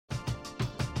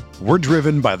We're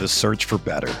driven by the search for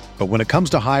better. But when it comes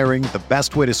to hiring, the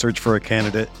best way to search for a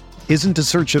candidate isn't to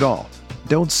search at all.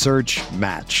 Don't search,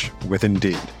 match with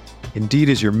Indeed. Indeed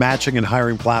is your matching and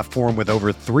hiring platform with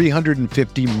over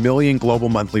 350 million global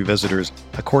monthly visitors,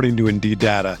 according to Indeed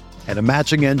data, and a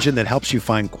matching engine that helps you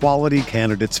find quality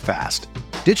candidates fast.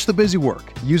 Ditch the busy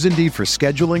work. Use Indeed for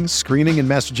scheduling, screening, and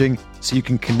messaging so you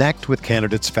can connect with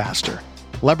candidates faster.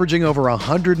 Leveraging over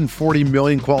 140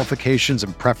 million qualifications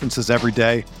and preferences every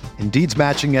day, Indeed's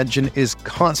matching engine is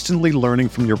constantly learning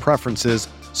from your preferences,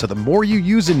 so the more you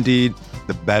use Indeed,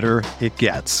 the better it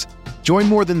gets. Join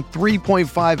more than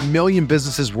 3.5 million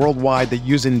businesses worldwide that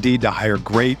use Indeed to hire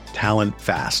great talent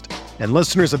fast. And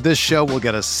listeners of this show will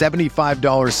get a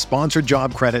 $75 sponsored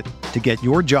job credit to get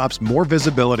your jobs more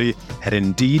visibility at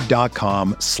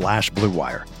Indeed.com/Blue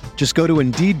Wire. Just go to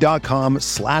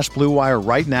Indeed.com/Blue Wire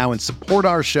right now and support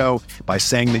our show by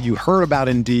saying that you heard about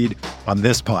Indeed on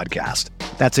this podcast.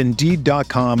 That's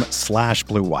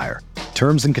Indeed.com/Blue Wire.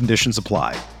 Terms and conditions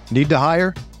apply. Need to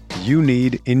hire? You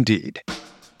need Indeed.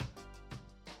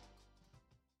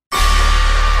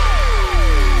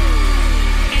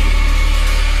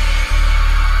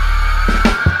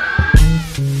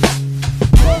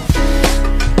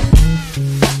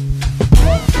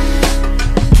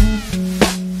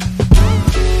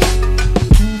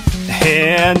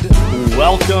 And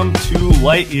welcome to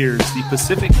Light Years, the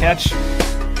Pacific Catch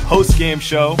post-game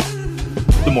show,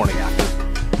 the morning after.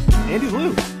 Andy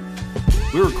Lou,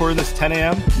 we're recording this 10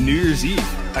 a.m. New Year's Eve.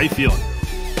 How you feeling?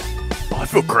 Oh, I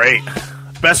feel great.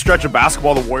 Best stretch of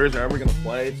basketball the Warriors are ever going to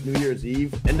play. It's New Year's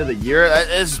Eve, end of the year. That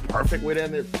is a perfect way to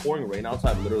end it. It's pouring rain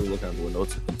outside. I'm literally looking out the window.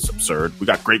 It's absurd. We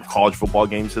got great college football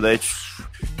games today.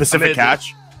 Pacific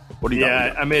Catch. What do you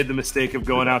got? I made the mistake of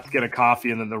going out to get a coffee,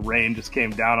 and then the rain just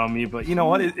came down on me. But you know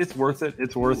what? It's worth it.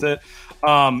 It's worth it.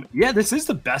 This is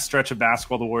the best stretch of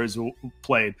basketball the Warriors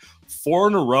played. 4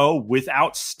 in a row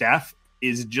without Steph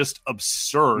is just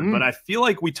absurd. But I feel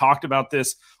like we talked about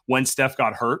this when Steph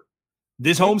got hurt.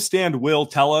 This homestand will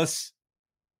tell us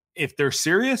if they're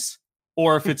serious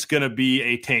or if it's going to be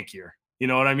a tank year. You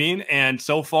know what I mean? And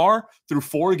so far, through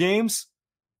 4 games,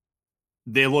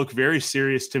 they look very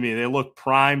serious to me. They look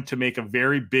primed to make a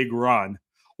very big run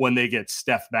when they get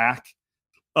Steph back.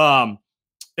 And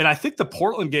I think the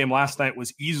Portland game last night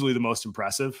was easily the most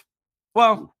impressive.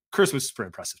 Well, Christmas is pretty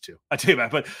impressive too. I tell you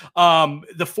that. But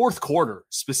the fourth quarter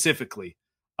specifically,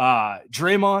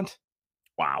 Draymond,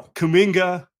 wow,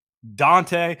 Kuminga,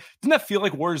 Dante. Didn't that feel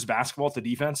like Warriors basketball at the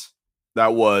defense?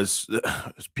 That was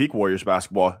peak Warriors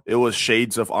basketball. It was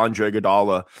shades of Andre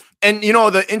Iguodala. And, you know,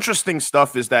 the interesting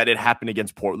stuff is that it happened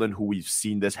against Portland, who we've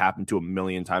seen this happen to a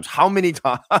million times. How many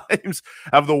times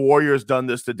have the Warriors done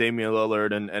this to Damian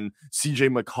Lillard and CJ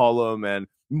McCollum and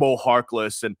Mo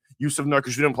Harkless and Yusuf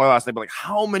Nurkic, who didn't play last night? But, like,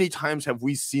 how many times have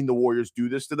we seen the Warriors do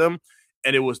this to them?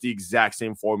 And it was the exact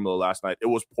same formula last night. It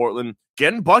was Portland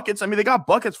getting buckets. I mean, they got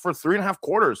buckets for 3.5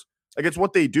 quarters. Like, it's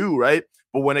what they do, right?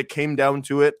 But when it came down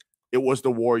to it, it was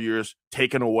the Warriors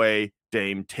taking away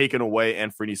Dame, taking away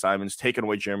Anthony Simons, taking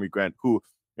away Jeremy Grant, who,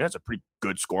 it's a pretty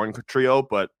good scoring trio,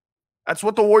 but that's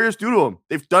what the Warriors do to him.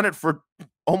 They've done it for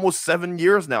almost 7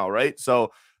 years now, right?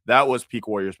 So that was peak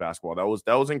Warriors basketball.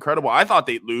 That was incredible. I thought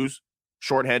they'd lose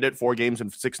shorthanded 4 games in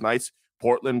 6 nights.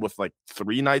 Portland with like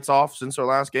 3 nights off since their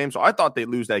last game. So I thought they'd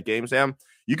lose that game, Sam.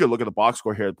 You could look at the box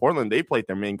score here at Portland. They played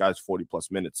their main guys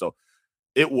 40-plus minutes. So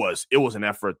it was an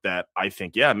effort that I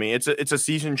think, it's a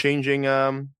season-changing,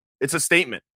 it's a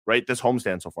statement, right? This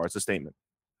homestand so far, it's a statement.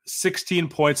 16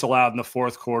 points allowed in the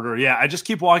fourth quarter. Yeah, I just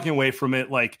keep walking away from it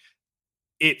like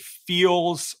it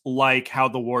feels like how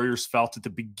the Warriors felt at the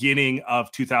beginning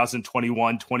of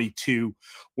 2021-22,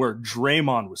 where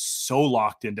Draymond was so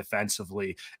locked in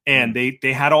defensively, and they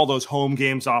had all those home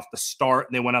games off the start,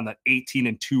 and they went on that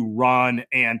 18-2 run.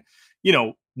 And, you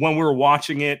know, when we were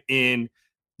watching it in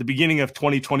the beginning of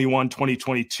 2021,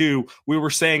 2022, we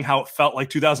were saying how it felt like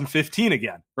 2015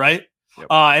 again, right? Yep.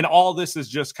 And all this is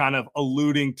just kind of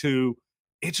alluding to,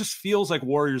 it just feels like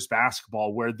Warriors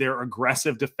basketball where they're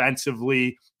aggressive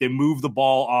defensively, they move the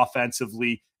ball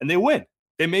offensively, and they win.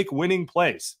 They make winning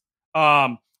plays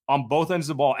on both ends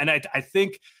of the ball. And I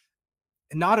think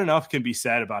not enough can be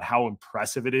said about how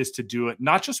impressive it is to do it,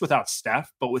 not just without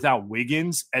Steph, but without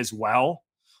Wiggins as well.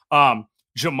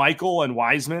 JaMychal and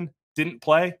Wiseman didn't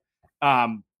play.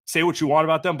 Say what you want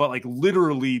about them, but like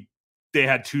literally they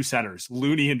had 2 centers,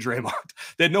 Looney and Draymond.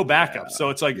 They had no backup. So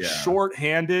it's like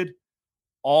shorthanded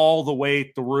all the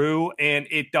way through, and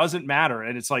it doesn't matter.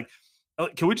 And it's like,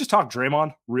 can we just talk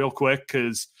Draymond real quick?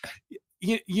 Because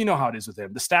you know how it is with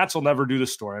him. The stats will never do the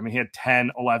story. I mean, he had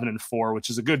 10, 11, and 4, which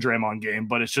is a good Draymond game,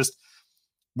 but it's just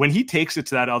when he takes it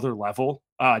to that other level,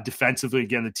 defensively,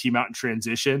 again, the team out in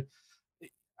transition.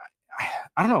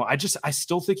 I don't know. I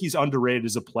still think he's underrated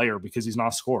as a player because he's not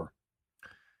a scorer.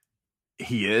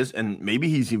 He is, and maybe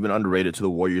he's even underrated to the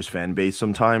Warriors fan base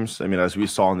sometimes. I mean, as we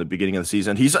saw in the beginning of the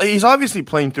season, he's obviously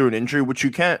playing through an injury, which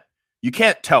you can't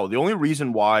tell. The only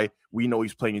reason why we know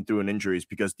he's playing through an injury is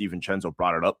because DiVincenzo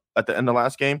brought it up at the end of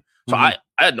last game. So I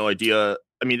had no idea.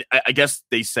 I mean, I guess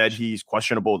they said he's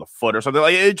questionable with a foot or something.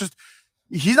 Like,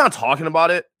 he's not talking about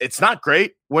it. It's not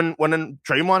great when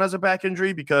Draymond has a back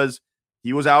injury because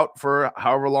he was out for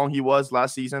however long he was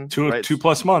last season.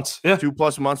 2+ months. Yeah.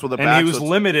 2+ months with a back. And he was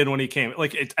limited when he came.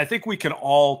 Like, I think we can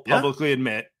all publicly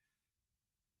admit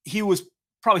he was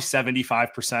probably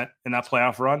 75% in that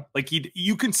playoff run. Like,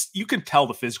 you can tell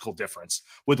the physical difference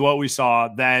with what we saw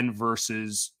then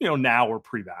versus, now or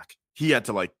pre-back. He had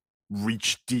to like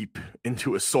reach deep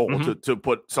into his soul to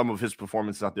put some of his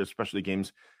performances out there, especially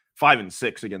games 5 and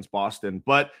 6 against Boston.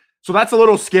 But so that's a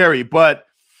little scary, but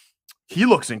he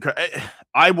looks incredible.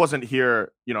 I wasn't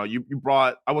here, I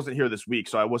wasn't here this week,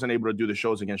 so I wasn't able to do the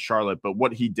shows against Charlotte, but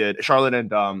what he did, Charlotte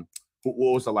and what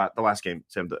was the last game,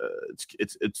 Sam?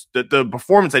 It's the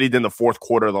performance that he did in the fourth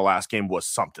quarter of the last game was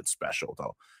something special,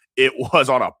 though. It was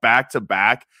on a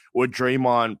back-to-back with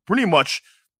Draymond, pretty much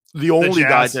the only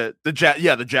guy to the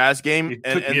Jazz game. It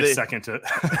took me a second to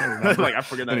like I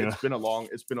forget that it's been a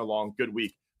long good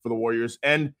week for the Warriors.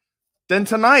 And then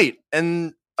tonight,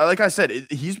 and like I said,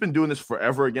 he's been doing this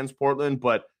forever against Portland,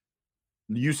 but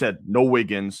you said no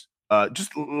Wiggins.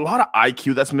 Just a lot of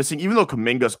IQ that's missing. Even though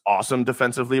Kuminga's awesome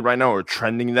defensively right now, or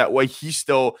trending that way, there's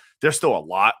still a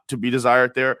lot to be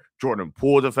desired there. Jordan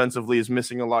Poole defensively is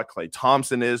missing a lot. Klay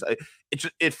Thompson is.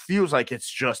 It feels like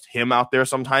it's just him out there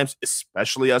sometimes,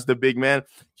 especially as the big man.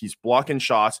 He's blocking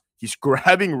shots, he's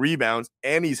grabbing rebounds,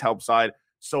 and he's help side.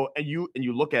 So and you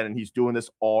look at it, and he's doing this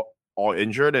all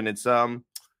injured, and it's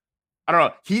I don't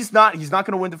know. He's not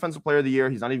going to win Defensive Player of the Year.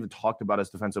 He's not even talked about as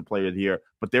Defensive Player of the Year.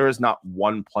 But there is not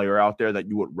one player out there that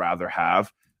you would rather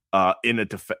have in a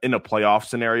playoff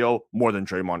scenario more than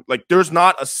Draymond. Like, there's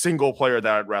not a single player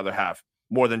that I'd rather have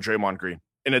more than Draymond Green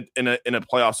in a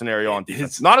playoff scenario on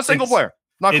defense. Not a single player.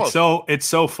 Not close. It's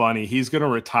so funny. He's going to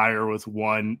retire with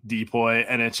one DPOY,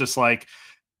 and it's just like,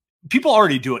 people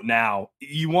already do it now.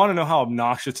 You want to know how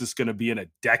obnoxious it's going to be in a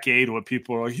decade when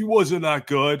people are like, he wasn't that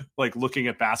good, like looking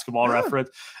at Basketball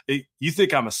Reference. You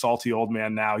think I'm a salty old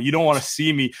man now. You don't want to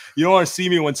see me. You don't want to see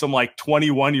me when some like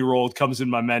 21-year-old comes in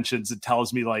my mentions and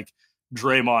tells me like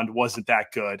Draymond wasn't that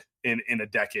good in a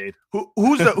decade.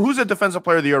 Who's the Defensive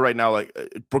Player of the Year right now? Like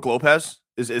Brook Lopez?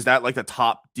 Is that like the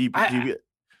top deep?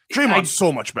 Draymond's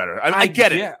so much better. I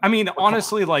get it. Yeah. I mean,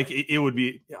 honestly, like it would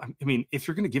be. I mean, if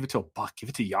you're going to give it to a buck, give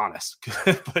it to Giannis.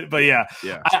 but yeah.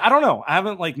 I don't know. I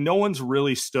haven't no one's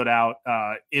really stood out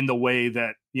in the way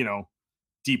that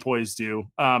DPOYs do.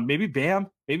 Maybe Bam.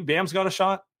 Maybe Bam's got a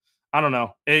shot. I don't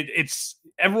know. It's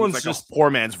everyone's like just a poor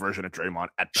man's version of Draymond.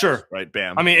 At best, sure, right?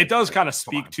 Bam. I mean, it does kind of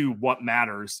speak to what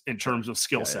matters in terms of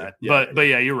skill set. But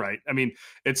yeah, you're right. I mean,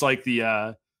 it's like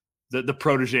the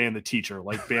protege and the teacher.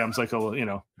 Like Bam's like a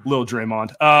little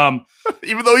Draymond.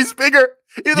 Even though he's bigger.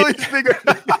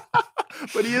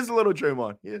 But he is a little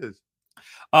Draymond. He is.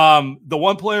 The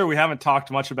one player we haven't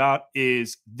talked much about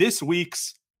is this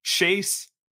week's Chase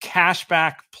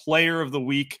Cashback Player of the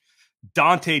Week,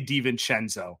 Donte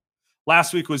DiVincenzo.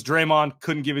 Last week was Draymond.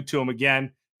 Couldn't give it to him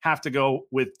again. Have to go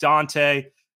with Donte.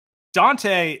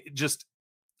 Donte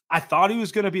I thought he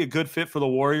was going to be a good fit for the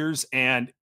Warriors,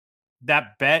 and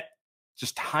that bet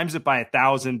just times it by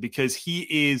 1,000 because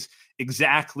he is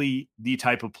exactly the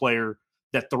type of player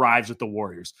that thrives with the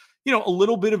Warriors. A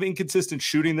little bit of inconsistent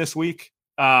shooting this week,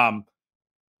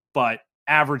 but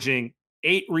averaging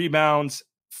 8 rebounds,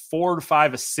 4 to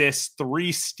 5 assists,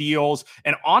 3 steals.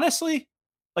 And honestly,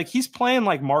 like he's playing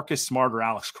like Marcus Smart or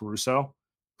Alex Caruso,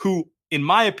 who, in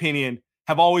my opinion,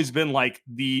 have always been like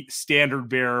the standard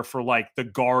bearer for like the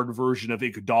guard version of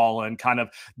Iguodala and kind of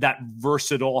that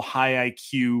versatile, high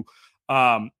IQ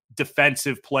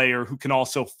defensive player who can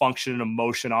also function in a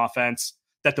motion offense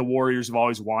that the Warriors have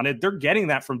always wanted. They're getting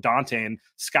that from Donte, and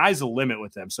sky's the limit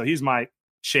with him. So he's my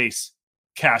Chase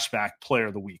Cashback Player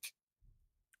of the Week.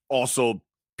 Also,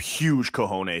 huge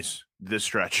cojones this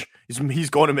stretch. He's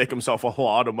going to make himself a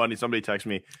lot of money. Somebody texted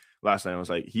me last night. I was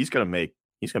like, he's gonna make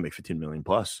 15 million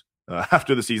plus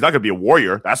after the season. He's not gonna be a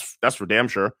Warrior. That's for damn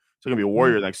sure. He's gonna be a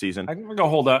Warrior next season. I'm gonna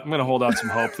hold out some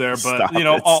hope there, but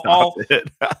stop it.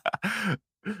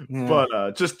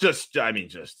 But just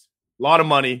a lot of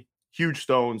money, huge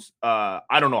stones.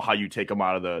 I don't know how you take him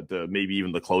out of the maybe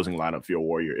even the closing lineup for your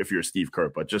Warrior if you're Steve Kerr,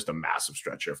 but just a massive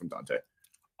stretch here from Donte.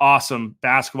 awesome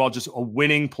basketball, just a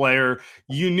winning player.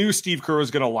 You knew Steve Kerr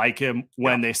was going to like him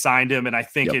when they signed him, and I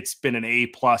think it's been an A++.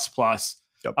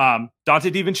 Yep. Dante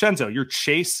DiVincenzo, your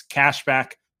Chase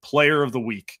Cashback Player of the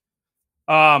Week.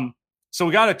 So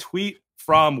we got a tweet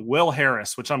from Will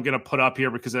Harris, which I'm going to put up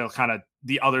here because it'll kind of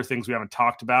the other things we haven't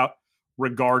talked about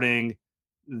regarding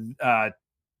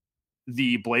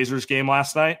the Blazers game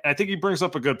last night. I think he brings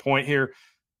up a good point here.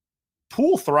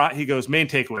 He goes, main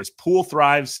takeaways. Poole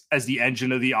thrives as the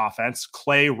engine of the offense.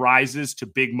 Clay rises to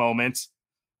big moments,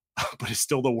 but is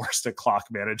still the worst at clock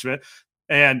management.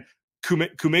 And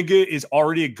Kuminga is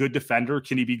already a good defender.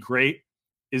 Can he be great?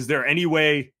 Is there any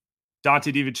way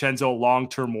Dante DiVincenzo,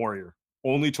 long-term Warrior,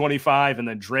 only 25, and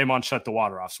then Draymond shut the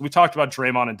water off? So we talked about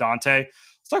Draymond and Dante.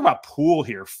 Let's talk about Poole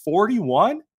here.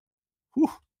 41? Whew.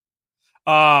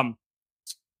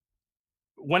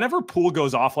 Whenever Poole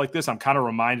goes off like this, I'm kind of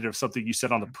reminded of something you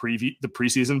said on the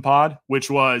preseason pod, which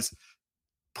was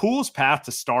Poole's path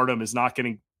to stardom is not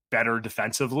getting better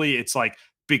defensively. It's like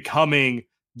becoming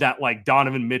that like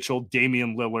Donovan Mitchell,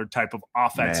 Damian Lillard type of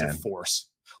offensive force.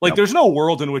 Like there's no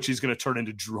world in which he's going to turn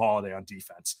into Jrue Holiday on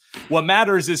defense. What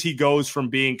matters is he goes from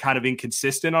being kind of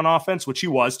inconsistent on offense, which he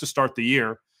was to start the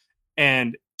year,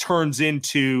 and turns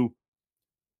into,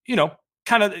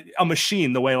 kind of a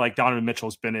machine the way like Donovan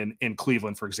Mitchell's been in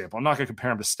Cleveland, for example. I'm not going to compare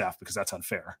him to Steph because that's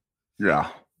unfair. Yeah.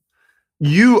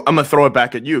 I'm going to throw it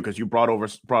back at you because you brought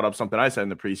up something I said in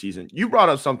the preseason. You brought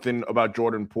up something about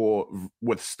Jordan Poole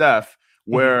with Steph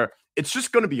where it's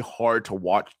just going to be hard to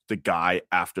watch the guy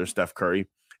after Steph Curry.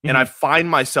 And I find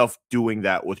myself doing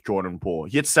that with Jordan Poole.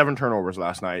 He had 7 turnovers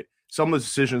last night. Some of the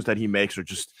decisions that he makes are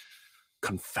just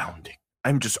confounding.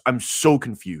 I'm so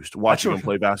confused watching him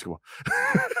play basketball.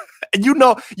 And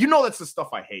that's the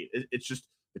stuff I hate. It's just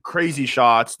the crazy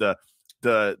shots, the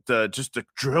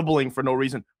dribbling for no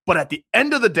reason. But at the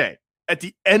end of the day,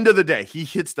 he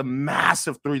hits the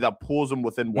massive 3 that pulls him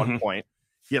within 1 point.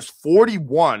 He has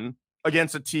 41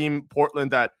 against a team,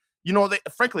 Portland, that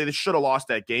frankly, they should have lost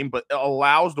that game, but it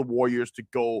allows the Warriors to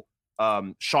go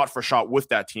shot for shot with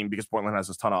that team because Portland has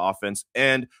a ton of offense.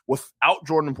 And without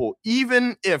Jordan Poole,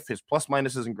 even if his plus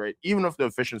minus isn't great, even if the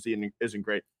efficiency isn't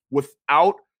great,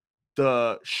 without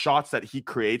the shots that he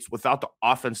creates, without the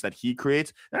offense that he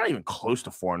creates, they're not even close to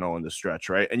 4-0 in the stretch,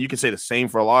 right? And you can say the same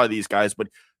for a lot of these guys, but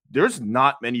there's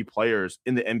not many players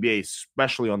in the NBA,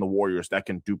 especially on the Warriors, that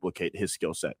can duplicate his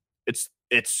skill set. It's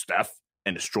Steph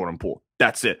and it's Jordan Poole.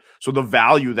 That's it. So the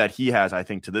value that he has, I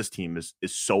think, to this team is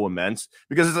so immense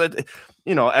because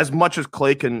as much as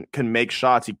Clay can make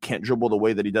shots, he can't dribble the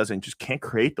way that he does and just can't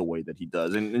create the way that he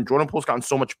does. And Jordan Poole's gotten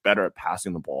so much better at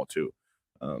passing the ball too.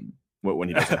 When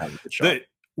he doesn't have a good shot.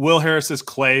 Will Harris's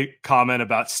Clay comment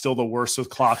about still the worst with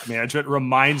clock management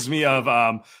reminds me of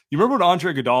you remember when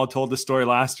Andre Iguodala told the story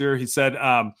last year? He said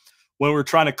when we were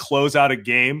trying to close out a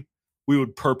game, we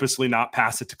would purposely not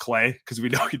pass it to Clay because we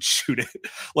know he'd shoot it.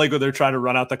 Like when they're trying to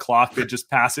run out the clock, they just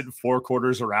pass it in 4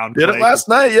 quarters around. Did Clay. it last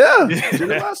night, yeah. Did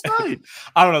it last night.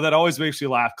 I don't know. That always makes me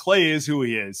laugh. Clay is who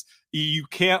he is. You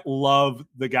can't love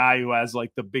the guy who has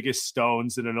like the biggest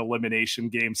stones in an elimination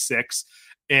game 6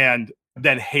 and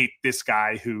then hate this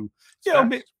guy who,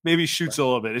 maybe shoots a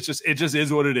little bit. It just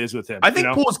is what it is with him. I think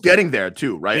Poole's getting there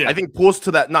too, right? Yeah. I think Poole's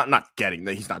to that, not getting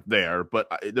there. He's not there, but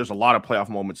there's a lot of playoff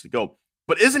moments to go.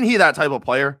 But isn't he that type of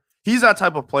player? He's that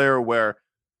type of player where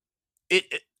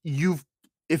if you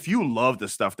love the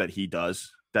stuff that he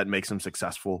does that makes him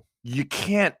successful, you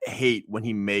can't hate when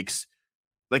he makes,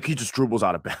 like, he just dribbles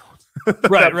out of bounds.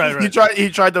 Right. He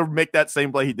tried to make that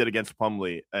same play he did against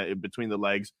Plumlee between the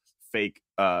legs, fake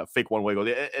one-way goal.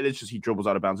 And it's just he dribbles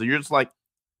out of bounds. And you're just like,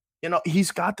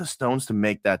 he's got the stones to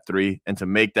make that 3 and to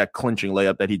make that clinching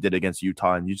layup that he did against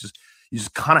Utah. And you just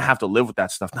kind of have to live with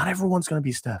that stuff. Not everyone's going to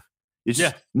be Steph.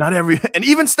 Not and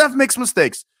even Steph makes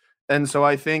mistakes. And so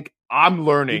I think I'm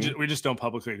learning. We just don't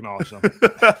publicly acknowledge them.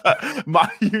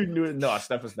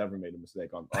 Steph has never made a mistake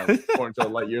on according to the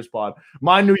Light Years pod.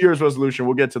 My New Year's resolution,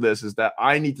 we'll get to this, is that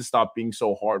I need to stop being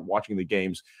so hard watching the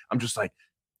games. I'm just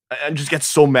get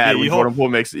so mad when Jordan Poole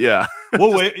makes it. Yeah.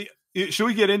 Well, wait. Should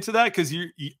we get into that? Because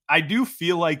I do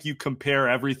feel like you compare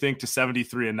everything to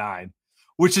 73-9,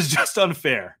 which is just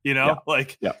unfair,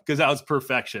 because that was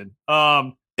perfection.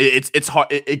 It's hard.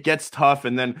 It gets tough,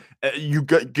 and then you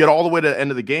get all the way to the end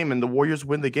of the game, and the Warriors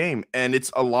win the game. And it's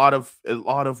a lot of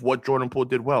what Jordan Poole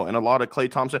did well, and a lot of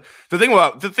Klay Thompson. The thing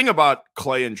about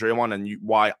Klay and Draymond, and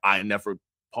why I never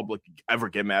publicly ever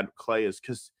get mad at Klay, is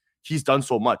because he's done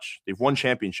so much. They've won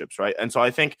championships, right? And so I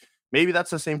think maybe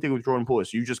that's the same thing with Jordan Poole.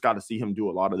 Is you just got to see him do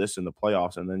a lot of this in the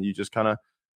playoffs, and then you just kind of.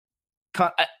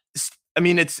 I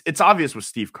mean, it's obvious with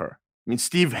Steve Kerr. I mean,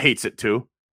 Steve hates it too.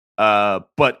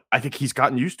 But I think he's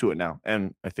gotten used to it now.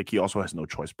 And I think he also has no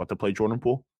choice but to play Jordan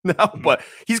Poole now. But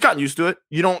he's gotten used to it.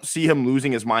 You don't see him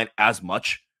losing his mind as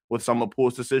much with some of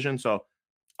Poole's decisions. So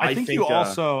I think you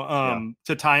also,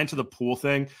 to tie into the Poole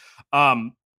thing,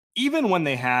 even when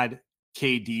they had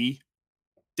KD,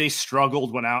 they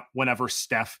struggled whenever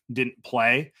Steph didn't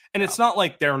play. And it's not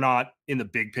like they're not in the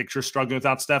big picture struggling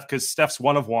without Steph, because Steph's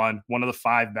one of the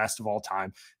 5 best of all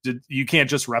time. You can't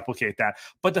just replicate that.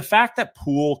 But the fact that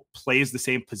Poole plays the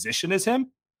same position as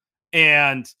him,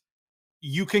 and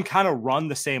you can kind of run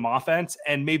the same offense,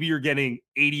 and maybe you're getting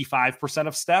 85%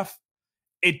 of Steph,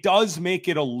 it does make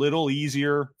it a little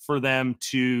easier for them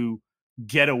to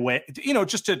get away,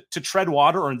 just to tread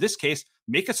water, or in this case,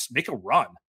 make a run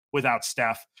without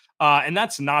Steph. And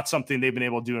that's not something they've been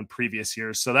able to do in previous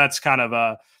years. So that's kind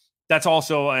of that's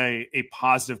also a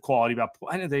positive quality about,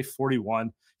 I know they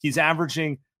 41. He's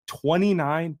averaging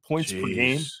 29 points per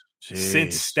game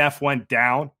since Steph went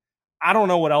down. I don't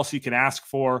know what else you can ask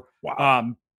for.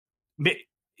 Wow.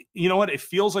 You know what? It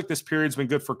feels like this period's been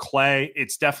good for Clay.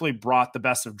 It's definitely brought the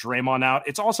best of Draymond out.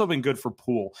 It's also been good for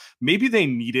Poole. Maybe they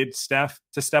needed Steph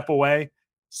to step away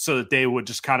so that they would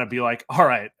just kind of be like, all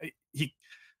right,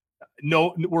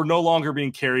 we're no longer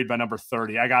being carried by number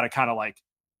 30. I got to kind of like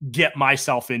get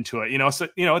myself into it, So,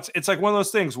 it's like one of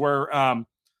those things where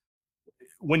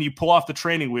when you pull off the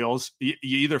training wheels, you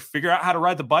either figure out how to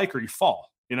ride the bike or you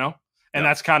fall, and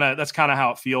that's kind of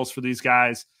how it feels for these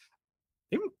guys.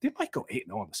 They might go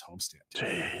 8-0 on this homestand.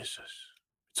 Jesus.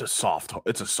 It's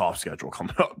a soft schedule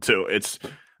coming up too.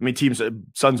 Teams,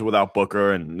 Suns without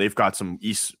Booker, and they've got some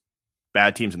East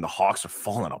bad teams, and the Hawks are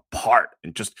falling apart,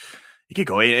 and just, you could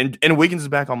go 8, and Wiggins is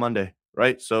back on Monday,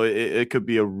 right? So it could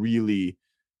be a really,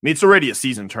 it's already a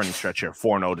season turning stretch here,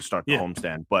 4-0 to start the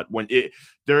homestand. But when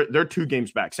they're 2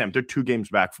 games back, Sam, they're 2 games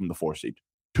back from the 4 seed.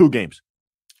 2 games.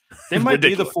 They might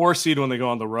be the 4 seed when they go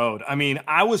on the road.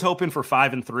 I was hoping for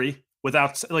 5-3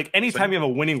 without, like, anytime you have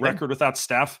a winning record without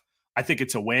Steph, I think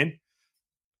it's a win.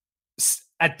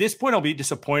 At this point, I'll be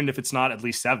disappointed if it's not at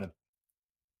least 7.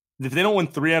 If they don't win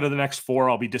 3 out of the next 4,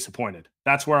 I'll be disappointed.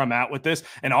 That's where I'm at with this.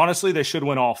 And honestly, they should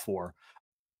win all 4.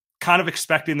 Kind of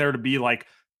expecting there to be like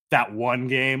that one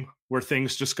game where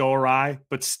things just go awry,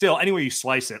 but still, anyway you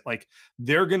slice it, like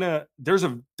they're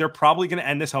probably gonna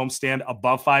end this homestand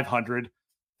above 500.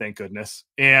 Thank goodness.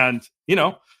 And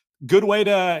good way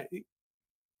to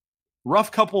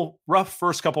rough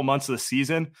first couple months of the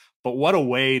season, but what a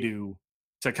way to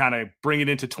kind of bring it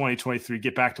into 2023,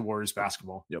 get back to Warriors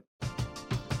basketball. Yep.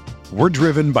 We're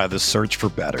driven by the search for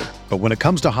better. But when it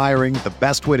comes to hiring, the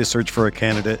best way to search for a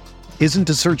candidate isn't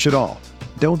to search at all.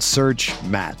 Don't search,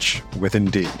 match with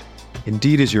Indeed.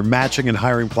 Indeed is your matching and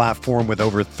hiring platform with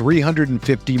over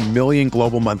 350 million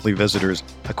global monthly visitors,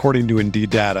 according to Indeed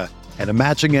data, and a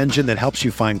matching engine that helps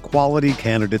you find quality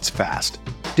candidates fast.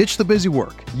 Ditch the busy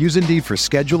work. Use Indeed for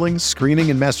scheduling,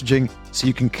 screening, and messaging so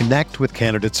you can connect with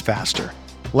candidates faster.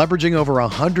 Leveraging over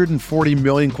 140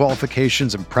 million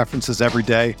qualifications and preferences every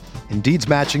day, Indeed's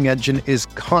matching engine is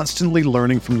constantly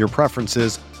learning from your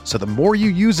preferences, so the more you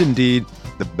use Indeed,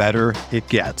 the better it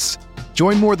gets.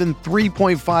 Join more than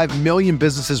 3.5 million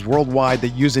businesses worldwide that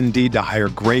use Indeed to hire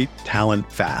great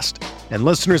talent fast. And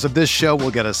listeners of this show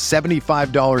will get a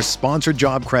 $75 sponsored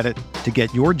job credit to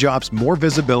get your jobs more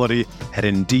visibility at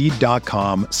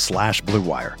Indeed.com/Blue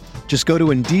Wire. Just go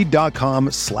to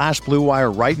Indeed.com/Blue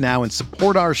Wire right now and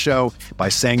support our show by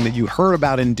saying that you heard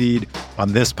about Indeed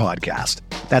on this podcast.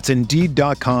 That's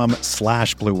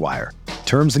Indeed.com/Blue Wire.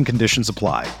 Terms and conditions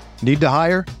apply. Need to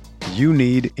hire? You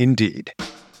need Indeed.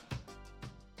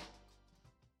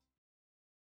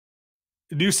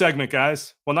 New segment,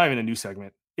 guys. Well, not even a new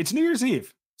segment. It's New Year's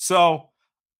Eve. So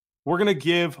we're going to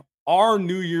give our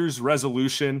New Year's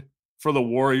resolution for the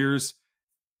Warriors.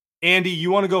 Andy,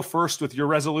 you want to go first with your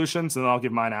resolutions, and then I'll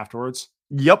give mine afterwards?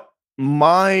 Yep.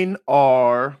 Mine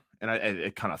are, and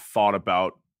I kind of thought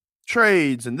about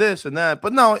trades and this and that,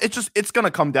 but no, it's going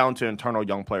to come down to internal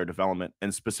young player development,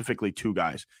 and specifically 2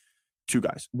 guys. 2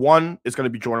 guys. One is going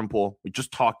to be Jordan Poole. We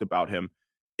just talked about him.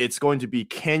 It's going to be,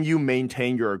 can you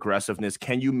maintain your aggressiveness?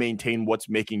 Can you maintain what's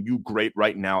making you great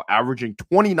right now, averaging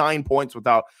 29 points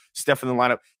without Steph in the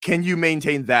lineup? Can you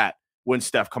maintain that when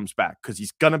Steph comes back? Because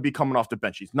he's going to be coming off the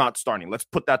bench. He's not starting. Let's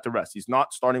put that to rest. He's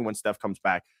not starting when Steph comes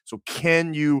back. So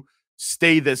can you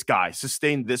stay this guy,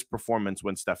 sustain this performance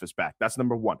when Steph is back? That's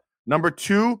number 1. Number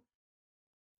 2,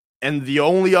 and the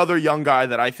only other young guy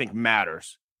that I think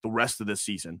matters the rest of this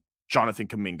season, Jonathan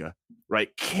Kuminga, right?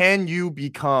 Can you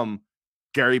become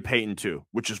Gary Payton too,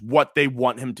 which is what they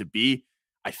want him to be?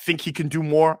 I think he can do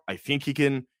more. I think he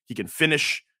can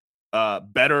finish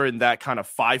better in that kind of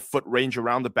 5-foot range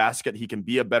around the basket. He can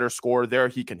be a better scorer there.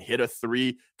 He can hit a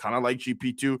three, kind of like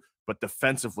GP2. But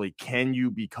defensively, can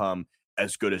you become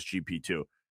as good as GP2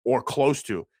 or close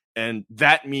to? And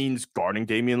that means guarding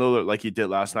Damian Lillard like he did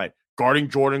last night, guarding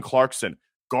Jordan Clarkson,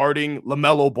 guarding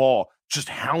LaMelo Ball, just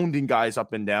hounding guys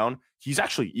up and down. He's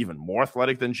actually even more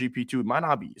athletic than GP2. It might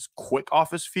not be as quick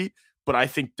off his feet, but I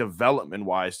think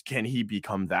development-wise, can he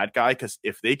become that guy? Because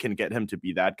if they can get him to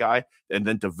be that guy and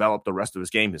then develop the rest of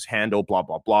his game, his handle, blah,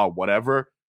 blah, blah,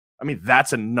 whatever, I mean,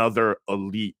 that's another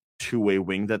elite two-way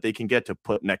wing that they can get to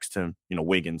put next to,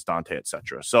 Wiggins, Dante,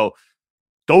 etc. So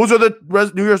those are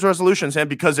the New Year's resolutions. And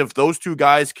because if those two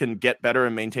guys can get better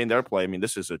and maintain their play, I mean,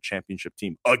 this is a championship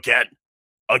team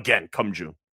again, come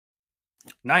June.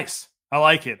 Nice. I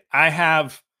like it. I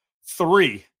have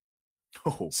 3.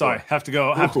 Sorry, boy. have to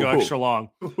go extra long.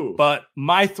 But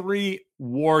my 3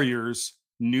 Warriors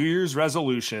New Year's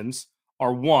resolutions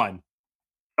are: 1,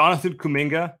 Jonathan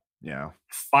Kuminga. Yeah.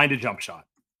 Find a jump shot.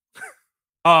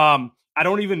 I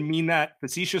don't even mean that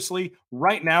facetiously.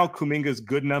 Right now, Kuminga is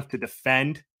good enough to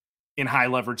defend in high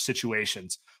leverage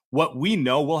situations. What we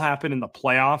know will happen in the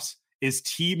playoffs is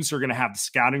teams are going to have the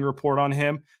scouting report on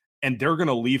him, and they're going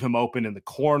to leave him open in the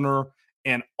corner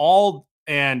and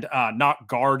not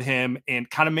guard him and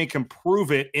kind of make him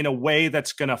prove it in a way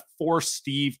that's going to force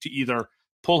Steve to either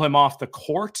pull him off the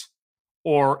court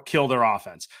or kill their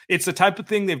offense. It's the type of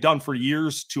thing they've done for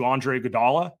years to Andre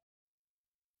Iguodala.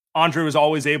 Andre was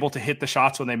always able to hit the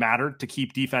shots when they mattered to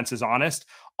keep defenses honest.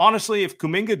 Honestly, if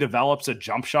Kuminga develops a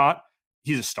jump shot,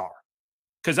 he's a star,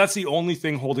 because that's the only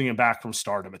thing holding him back from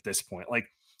stardom at this point. Like,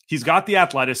 he's got the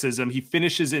athleticism. He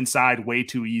finishes inside way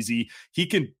too easy.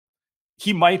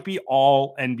 He might be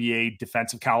all NBA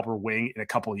defensive caliber wing in a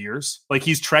couple of years. Like,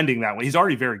 he's trending that way. He's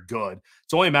already very good.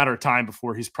 It's only a matter of time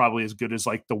before he's probably as good as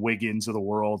like the Wiggins of the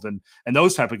world and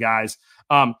those type of guys.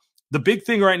 The big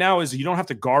thing right now is you don't have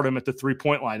to guard him at the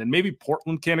 3-point line, and maybe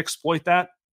Portland can't exploit that,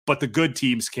 but the good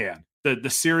teams can. The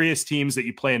serious teams that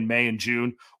you play in May and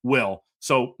June will.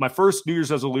 So my first New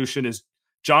Year's resolution is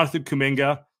Jonathan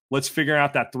Kuminga. Let's figure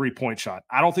out that 3-point shot.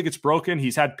 I don't think it's broken.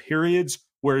 He's had periods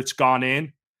where it's gone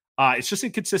in. It's just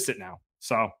inconsistent now.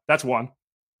 So that's 1.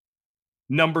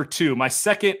 Number 2, my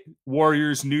second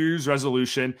Warriors New Year's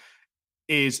resolution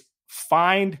is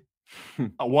find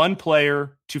one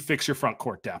player to fix your front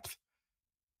court depth.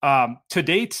 To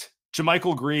date,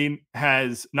 JaMychal Green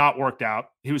has not worked out.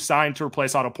 He was signed to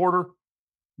replace Otto Porter.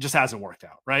 Just hasn't worked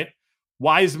out, right?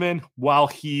 Wiseman, while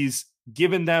he's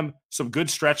given them some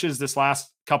good stretches this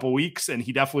last couple weeks, and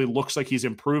he definitely looks like he's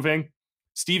improving,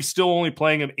 Steve's still only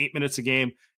playing him 8 minutes a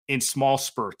game in small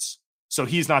spurts. So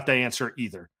he's not the answer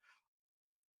either.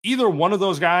 Either one of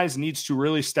those guys needs to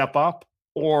really step up,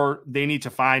 or they need to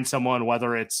find someone,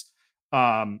 whether it's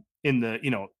via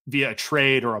a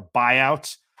trade or a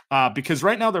buyout. Because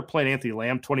right now they're playing Anthony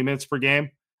Lamb 20 minutes per game,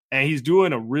 and he's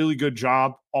doing a really good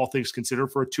job, all things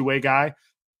considered, for a two-way guy.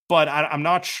 But I'm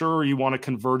not sure you want to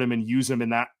convert him and use him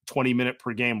in that 20-minute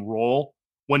per game role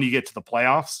when you get to the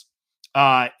playoffs.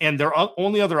 And their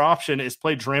only other option is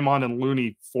play Draymond and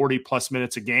Looney 40-plus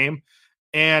minutes a game.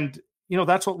 And,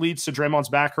 that's what leads to Draymond's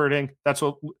back hurting. That's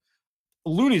what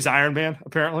Looney's Iron Man,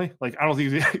 apparently. Like, I don't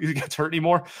think he gets hurt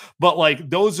anymore. But, like,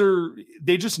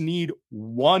 they just need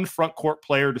one front court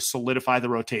player to solidify the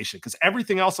rotation, because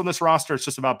everything else on this roster is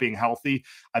just about being healthy.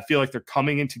 I feel like they're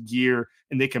coming into gear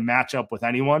and they can match up with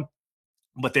anyone.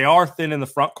 But they are thin in the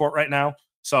front court right now.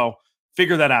 So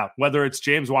figure that out, whether it's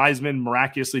James Wiseman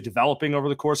miraculously developing over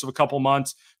the course of a couple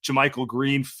months, JaMychal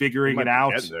Green figuring it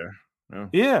out.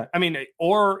 Yeah. I mean,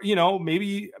 or,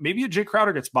 maybe a Jay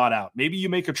Crowder gets bought out. Maybe you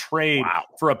make a trade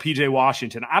for a PJ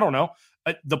Washington. I don't know.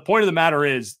 The point of the matter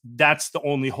is that's the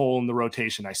only hole in the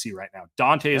rotation I see right now.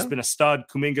 Dante has been a stud.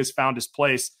 Kuminga's found his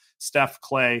place. Steph,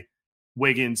 Clay,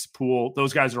 Wiggins, Poole,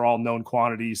 those guys are all known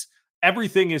quantities.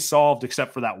 Everything is solved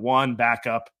except for that one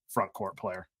backup front court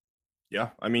player.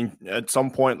 Yeah, I mean, at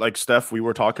some point, like Steph, we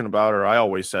were talking about, or I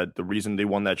always said, the reason they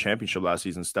won that championship last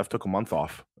season, Steph took a month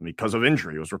off because of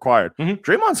injury. It was required.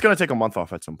 Draymond's going to take a month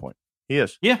off at some point. He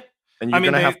is. Yeah. And you're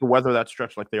going to have to weather that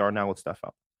stretch like they are now with Steph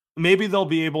out. Maybe they'll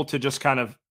be able to just kind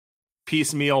of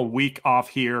piecemeal week off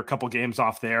here, a couple games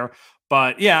off there.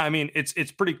 But yeah, I mean,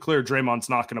 it's pretty clear Draymond's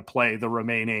not going to play the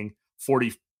remaining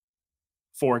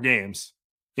 44 games.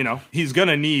 He's going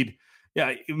to need,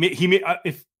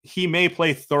 he may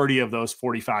play 30 of those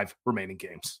 45 remaining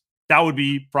games. That would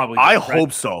be probably good, I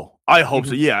hope so.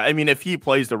 Yeah. I mean, if he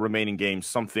plays the remaining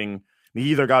games, he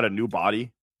either got a new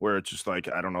body where it's just like,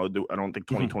 I don't know, I don't think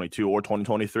 2022 or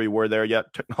 2023 were there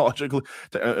yet technologically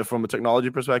from a technology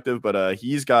perspective, but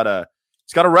he's got to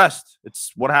He's got to rest.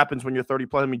 It's what happens when you're 30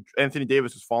 plus. I mean, Anthony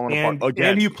Davis is falling apart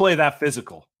again. And you play that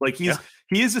physical. Like he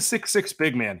is a 6'6"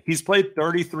 big man. He's played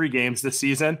 33 games this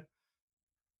season.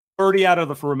 30 out of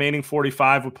the remaining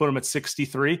 45 would put him at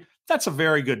 63. That's a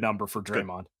very good number for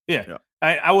Draymond. Yeah.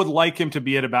 I would like him to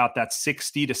be at about that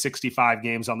 60 to 65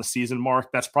 games on the season mark.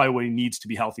 That's probably what he needs to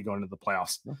be healthy going into the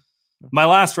playoffs. Yeah. My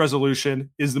last resolution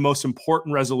is the most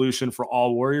important resolution for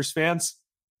all Warriors fans.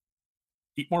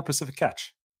 Eat more Pacific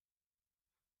Catch.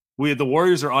 The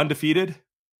Warriors are undefeated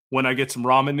when I get some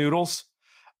ramen noodles.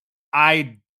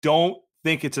 I don't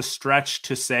think it's a stretch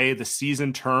to say the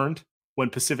season turned when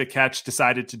Pacific Catch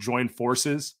decided to join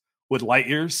forces with Light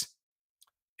Years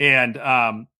and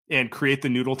create the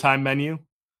Noodle Time menu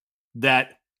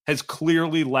that has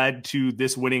clearly led to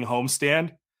this winning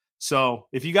homestand. So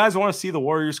if you guys want to see the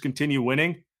Warriors continue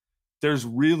winning, there's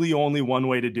really only one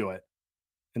way to do it,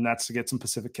 and that's to get some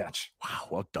Pacific Catch. Wow,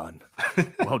 well done.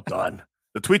 Well done.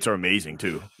 The tweets are amazing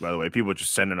too, by the way. People are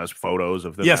just sending us photos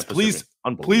of them. Yes, please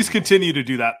continue to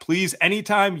do that. Please,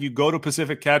 anytime you go to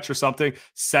Pacific Catch or something,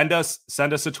 send us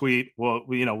a tweet. Well,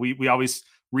 we always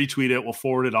retweet it. We'll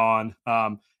forward it on.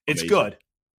 It's good.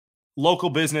 Local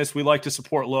business. We like to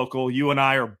support local. You and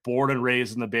I are born and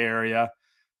raised in the Bay Area.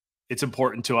 It's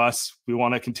important to us. We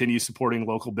want to continue supporting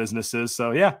local businesses.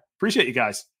 So yeah, appreciate you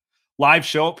guys. Live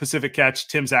show at Pacific Catch.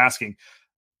 Tim's asking.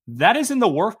 That is in the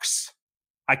works.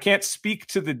 I can't speak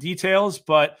to the details,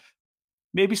 but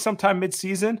maybe sometime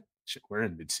mid-season. Shit, we're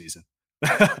in mid-season.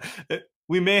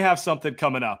 We may have something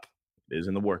coming up. It is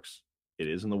in the works.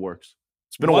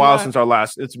 It's been a while since our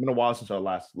last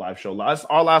live show.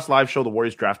 Our last live show, the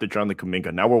Warriors drafted Jonathan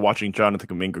Kuminga. Now we're watching Jonathan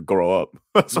Kuminga grow up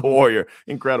as a Warrior.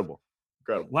 Incredible.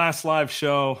 Last live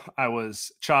show, I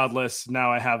was childless.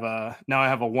 Now I have a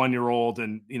 1-year-old,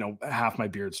 and half my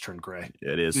beard's turned gray.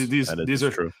 Yeah, it is. These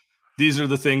are true. These are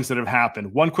the things that have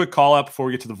happened. One quick call up before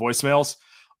we get to the voicemails.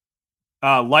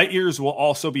 Light Years will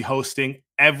also be hosting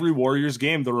every Warriors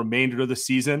game the remainder of the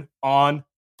season on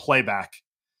playback.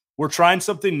 We're trying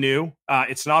something new.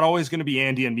 It's not always going to be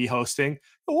Andy and me hosting.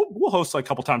 We'll host like a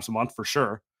couple times a month for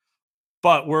sure.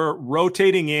 But we're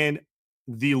rotating in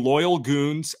the loyal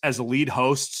goons as lead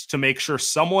hosts to make sure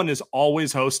someone is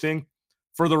always hosting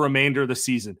for the remainder of the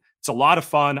season. It's a lot of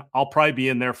fun. I'll probably be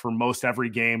in there for most every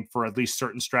game for at least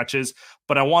certain stretches,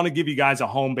 but I want to give you guys a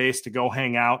home base to go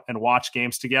hang out and watch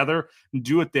games together and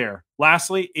do it there.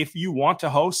 Lastly, if you want to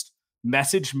host,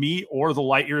 message me or the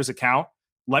Light Years account.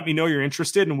 Let me know you're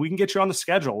interested and we can get you on the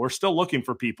schedule. We're still looking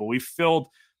for people. We've filled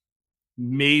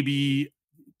maybe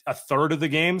a third of the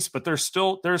games, but there's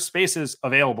spaces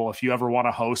available if you ever want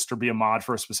to host or be a mod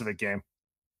for a specific game.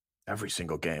 Every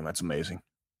single game. That's amazing.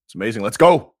 It's amazing. Let's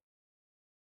go.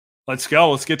 Let's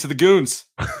go. Let's get to the goons.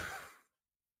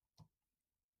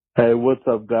 Hey, what's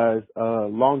up, guys?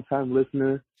 Long-time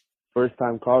listener,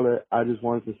 first-time caller. I just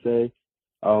wanted to say,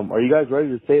 are you guys ready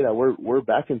to say that we're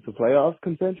back into playoff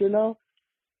contention now?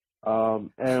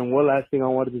 And one last thing I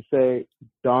wanted to say,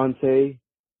 Dante,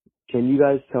 can you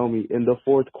guys tell me, in the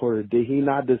fourth quarter, did he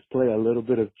not display a little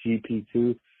bit of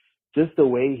GP2? Just the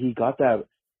way he got that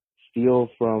steal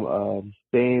from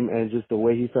Dame and just the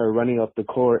way he started running up the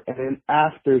court. And then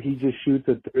after he just shoots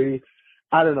a three,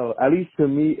 I don't know. At least to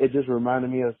me, it just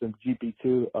reminded me of some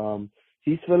GP2.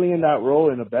 He's filling in that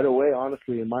role in a better way,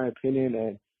 honestly, in my opinion.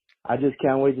 And I just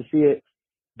can't wait to see it.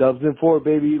 Dubs in 4,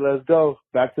 baby. Let's go.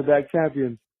 Back-to-back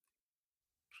champions.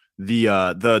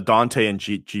 The Dante and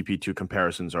GP2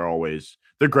 comparisons are always –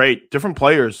 they're great. Different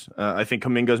players. I think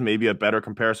Kuminga's maybe a better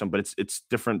comparison, but it's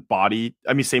different body.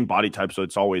 I mean, same body type, so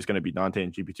it's always going to be Dante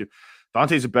and GP2.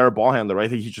 Dante's a better ball handler. I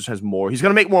think he just has more. He's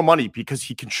going to make more money because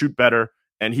he can shoot better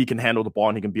and he can handle the ball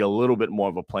and he can be a little bit more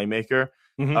of a playmaker.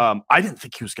 Mm-hmm. I didn't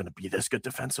think he was going to be this good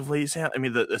defensively, Sam. I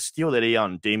mean, the steal that he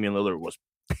on Damian Lillard was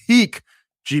peak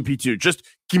GP2. Just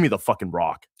give me the fucking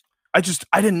rock. I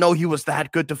didn't know he was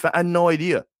that good. I had no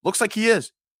idea. Looks like he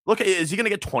is. Look, is he going to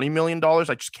get $20 million?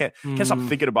 I just can't stop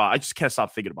thinking about it. I just can't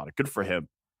stop thinking about it. Good for him.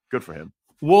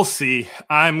 We'll see.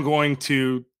 I'm going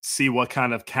to see what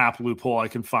kind of cap loophole I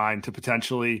can find to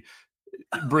potentially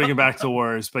bring him back to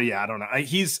Warriors. But yeah, I don't know.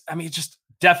 He's just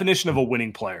definition of a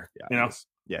winning player. Yeah,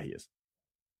 he is.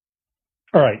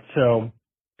 All right. So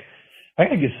I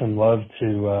got to give some love to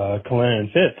Kalina and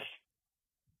Fitz.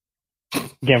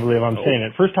 Can't believe I'm saying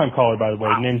it. First time caller, by the way.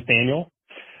 Wow. Name's Daniel.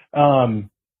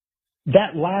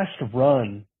 That last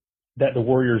run that the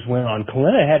Warriors went on,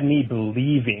 Kalina had me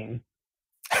believing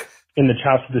in the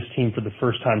chops of this team for the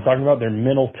first time, talking about their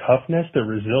mental toughness, their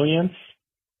resilience.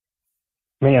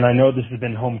 Man, I know this has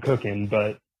been home cooking,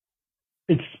 but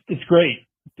it's great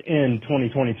in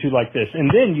 2022 like this. And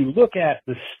then you look at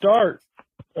the start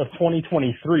of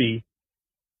 2023,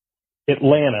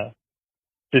 Atlanta,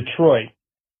 Detroit,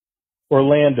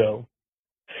 Orlando,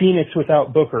 Phoenix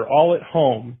without Booker, all at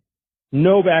home,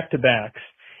 no back-to-backs,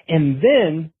 and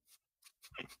then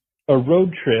a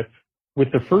road trip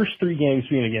with the first 3 games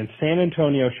being against San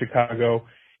Antonio, Chicago,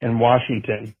 and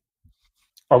Washington.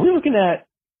 Are we looking at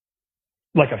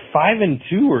like a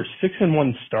 5-2 or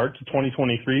 6-1 start to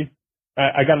 2023?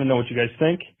 I got to know what you guys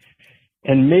think.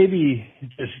 And maybe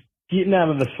just getting out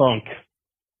of the funk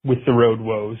with the road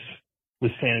woes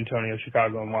with San Antonio,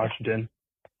 Chicago, and Washington.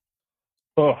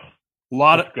 Oh,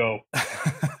 let's go.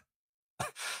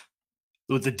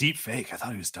 With the deep fake, I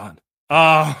thought he was done.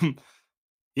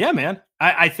 Yeah, man.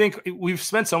 I think we've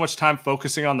spent so much time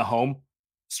focusing on the home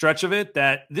stretch of it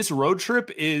that this road trip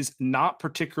is not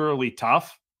particularly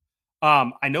tough.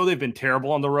 I know they've been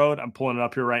terrible on the road. I'm pulling it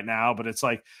up here right now, but it's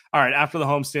like, all right, after the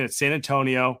homestand, it's San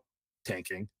Antonio,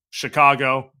 tanking.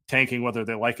 Chicago, tanking whether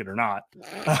they like it or not.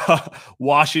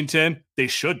 Washington, they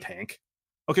should tank.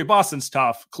 Okay, Boston's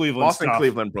tough. Cleveland's tough.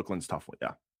 Cleveland, Brooklyn's tough.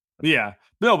 Yeah. Yeah.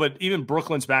 No, but even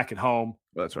Brooklyn's back at home.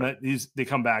 That's right. They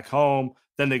come back home.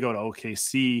 Then they go to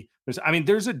OKC. Let's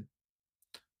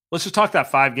just talk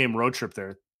that 5-game road trip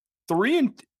there.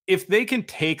 If they can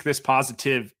take this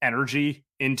positive energy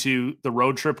into the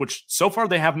road trip, which so far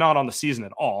they have not on the season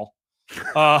at all.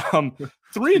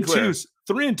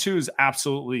 3-2 is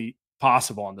absolutely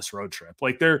possible on this road trip.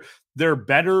 Like they're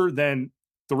better than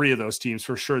 3 of those teams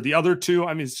for sure. The other 2,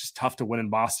 it's just tough to win in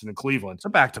Boston and Cleveland. It's a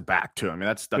back-to-back too.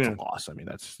 That's a loss.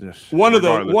 That's just one of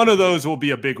those will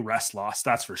be a big rest loss.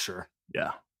 That's for sure.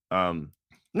 Yeah.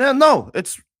 No,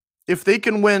 it's if they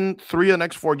can win 3 of the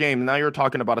next 4 games, now you're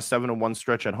talking about a 7-1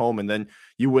 stretch at home, and then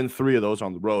you win 3 of those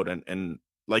on the road. And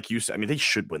like you said, they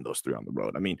should win those 3 on the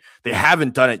road. They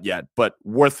haven't done it yet, but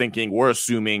we're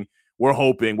assuming, we're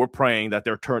hoping, we're praying that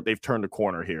they've turned a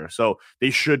corner here. So they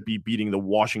should be beating the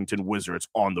Washington Wizards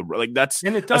on the road. Like that's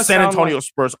a San Antonio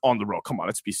Spurs on the road. Come on,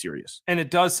 let's be serious. And it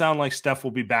does sound like Steph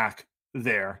will be back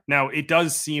there. Now it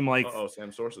does seem like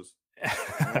Sam sources.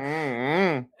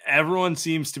 Everyone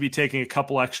seems to be taking a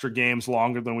couple extra games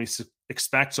longer than we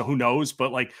expect. So who knows?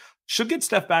 But should get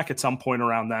Steph back at some point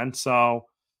around then. So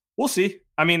we'll see.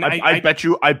 I bet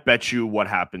you what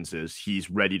happens is he's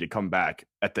ready to come back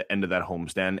at the end of that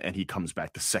homestand, and he comes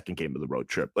back the second game of the road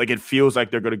trip. Like it feels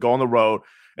like they're going to go on the road,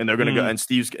 and they're going to go. And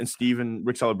Steve and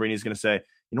Rick Celebrini is going to say,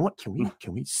 you know what?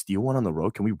 Can we steal one on the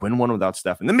road? Can we win one without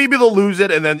Steph? And then maybe they'll lose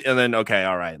it, and then okay,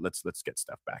 all right, let's get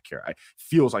Steph back here. I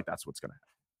feels like that's what's going to happen.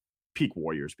 Peak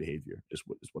Warriors behavior is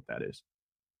what that is.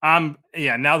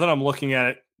 Now that I'm looking at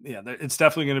it, it's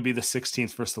definitely going to be the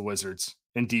 16th versus the Wizards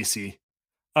in DC.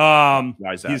 Why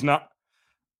is that? He's not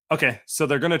okay. So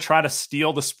they're going to try to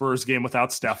steal the Spurs game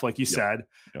without Steph, like you said,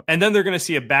 and then they're going to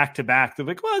see a back-to-back. They're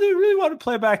like, well, do you really want to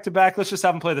play back-to-back? Let's just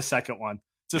have him play the second one.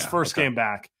 It's his first game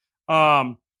back.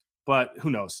 But who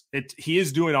knows? He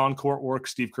is doing on-court work.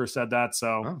 Steve Kerr said that,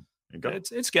 so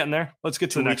it's getting there. Let's get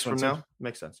to the next one from now.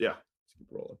 Makes sense. Yeah. Let's keep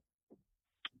rolling.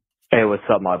 Hey, what's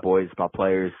up, my boys, my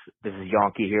players? This is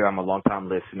Yonky here. I'm a long-time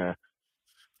listener.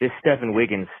 This Stephen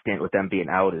Wiggins stint with them being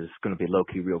out is going to be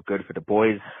low-key real good for the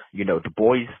boys. The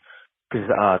boys, because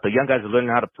the young guys are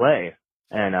learning how to play.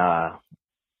 And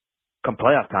come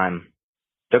playoff time,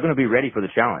 they're going to be ready for the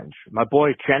challenge. My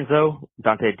boy Chenzo,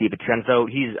 Dante DiVincenzo,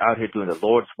 he's out here doing the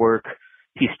Lord's work.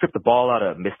 He stripped the ball out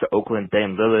of Mr. Oakland,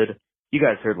 Dame Lillard. You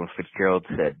guys heard when Fitzgerald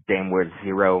said Dame wears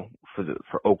 0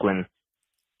 for Oakland.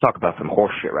 Talk about some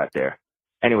horse shit right there.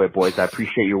 Anyway, boys, I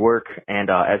appreciate your work. And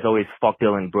as always, fuck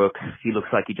Dylan Brooks. He looks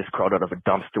like he just crawled out of a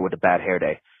dumpster with a bad hair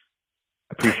day.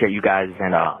 Appreciate you guys.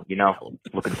 And,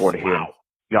 looking forward to hearing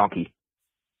Yonky.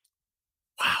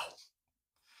 Wow.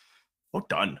 Well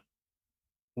done.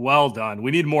 Well done. We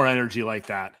need more energy like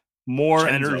that.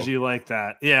 Energy like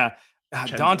that. Yeah.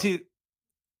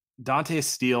 Dante's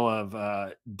steal of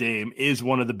Dame is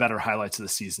one of the better highlights of the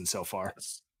season so far.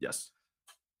 Yes.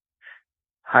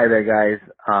 Hi there, guys.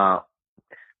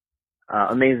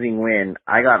 Amazing win.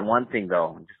 I got one thing,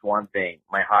 though. Just one thing.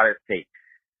 My hottest take.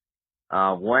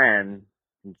 When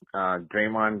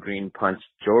Draymond Green punched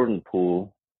Jordan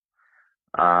Poole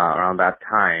around that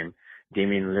time,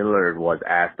 Damian Lillard was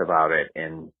asked about it,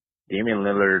 and Damian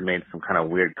Lillard made some kind of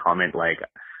weird comment like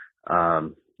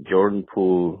Jordan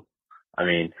Poole,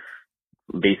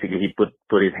 basically he put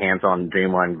his hands on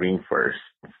Draymond Green first.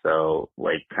 So,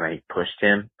 kind of he pushed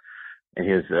him. And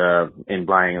he was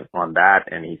implying on that,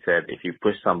 and he said, if you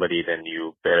push somebody, then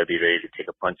you better be ready to take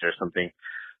a punch or something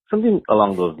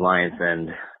along those lines. And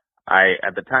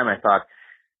at the time I thought,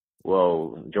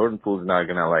 well, Jordan Poole's not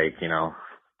gonna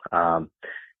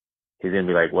he's gonna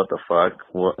be like, what the fuck?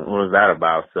 What was that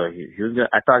about? So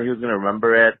I thought he was gonna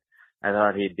remember it. I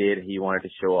thought he wanted to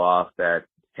show off that,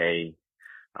 hey,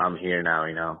 I'm here now,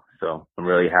 you know. So I'm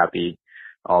really happy,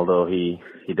 although he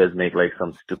does make like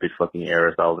some stupid fucking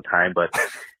errors all the time. But,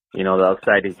 you know, the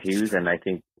upside is huge, and I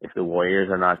think if the Warriors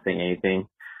are not saying anything,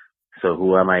 so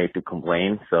who am I to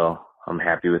complain? So I'm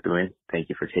happy with the win. Thank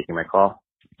you for taking my call.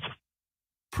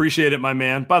 Appreciate it, my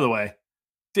man. By the way,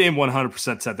 Dame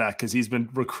 100% said that because he's been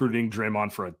recruiting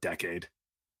Draymond for a decade.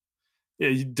 Yeah,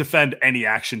 you defend any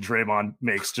action Draymond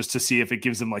makes just to see if it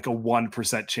gives him like a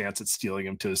 1% chance at stealing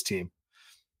him to his team.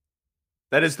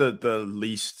 That is the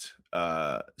least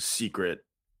secret.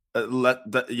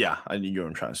 Yeah, I knew what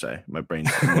I'm trying to say. My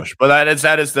brain's mush. But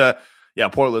that is the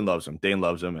Portland loves him. Dane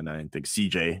loves him, and I think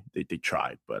CJ they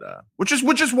tried, but which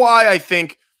is why I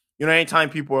think, you know, anytime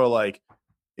people are like,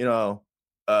 you know,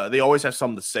 they always have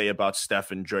something to say about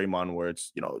Steph and Draymond, where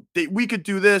it's, you know, we could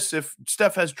do this if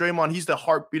Steph has Draymond. He's the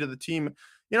heartbeat of the team.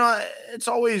 You know, it's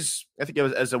always, I think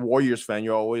as a Warriors fan,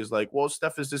 you're always like, well,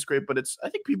 Steph is this great, but I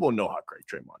think people know how great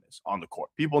Draymond is on the court.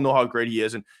 People know how great he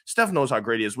is, and Steph knows how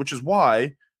great he is, which is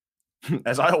why,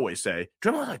 as I always say,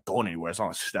 Draymond's not going anywhere as long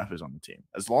as Steph is on the team.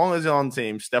 As long as he's on the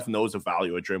team, Steph knows the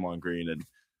value of Draymond Green, and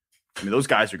I mean, those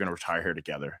guys are going to retire here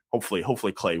together. Hopefully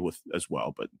Clay with as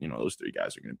well. But, you know, those three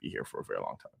guys are going to be here for a very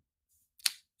long time.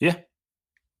 Yeah.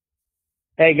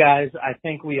 Hey, guys, I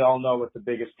think we all know what the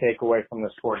biggest takeaway from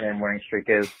this 4-game winning streak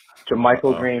is.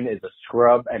 JaMychal Green is a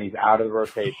scrub, and he's out of the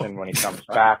rotation when he comes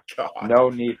back. No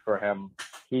need for him.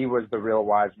 He was the real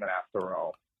Wiseman after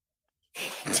all.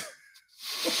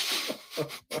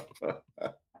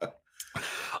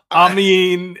 I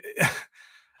mean,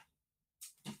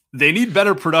 they need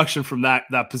better production from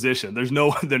that position. There's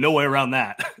no way around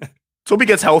that. So if he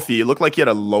gets healthy, it looked like he had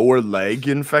a lower leg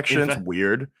infection. It's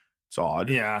weird. It's odd.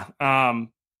 Yeah.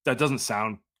 That doesn't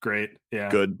sound great. Yeah.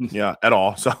 Good. Yeah, at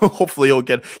all. So hopefully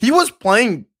he was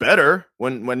playing better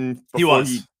before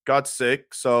he got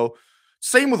sick. So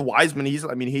same with Wiseman.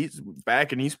 He's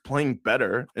back and he's playing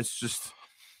better. It's just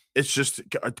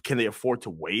can they afford to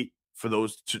wait for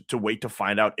those to wait to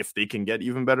find out if they can get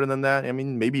even better than that? I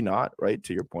mean, maybe not, right?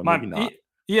 To your point, maybe not.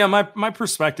 Yeah, my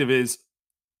perspective is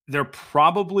they're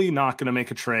probably not going to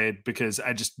make a trade because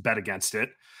I just bet against it.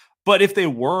 But if they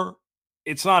were,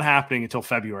 it's not happening until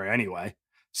February anyway.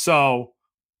 So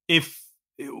if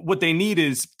what they need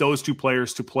is those two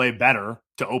players to play better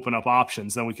to open up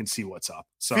options, then we can see what's up.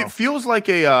 So it feels like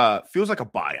a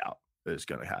buyout is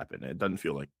going to happen. It doesn't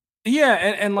feel like. Yeah,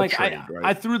 and like trade, right?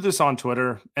 I threw this on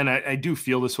Twitter, and I do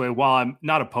feel this way. While I'm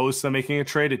not opposed to making a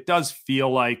trade, it does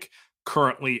feel like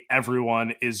currently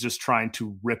everyone is just trying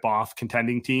to rip off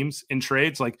contending teams in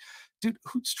trades. Like, dude,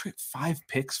 who's traded 5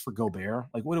 picks for Gobert?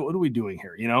 Like, what are we doing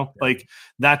here? You know, like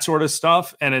that sort of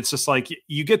stuff. And it's just like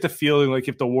you get the feeling like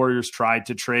if the Warriors tried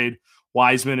to trade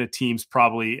Wiseman, a team's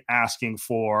probably asking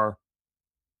for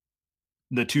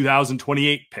the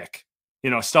 2028 pick,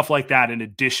 you know, stuff like that in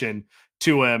addition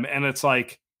to him. And it's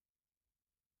like,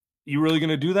 you really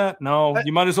going to do that? No,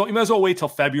 you might as well wait till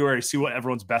February, see what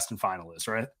everyone's best and final is,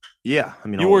 right? Yeah. I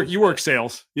mean, you work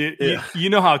sales. You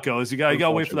know how it goes. You got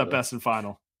to wait for that best and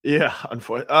final. Yeah.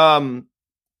 Unfortunately.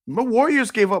 The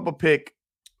Warriors gave up a pick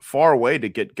far away to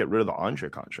get rid of the Andre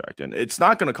contract. And it's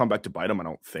not going to come back to bite them, I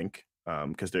don't think,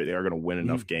 because they are going to win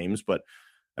enough games. But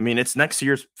I mean, it's next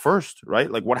year's first,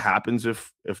 right? Like what happens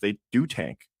if they do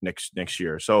tank next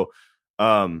year? So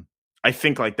I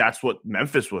think like that's what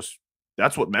Memphis was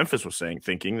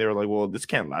thinking. They were like, well, this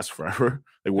can't last forever.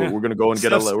 Like we're going to go and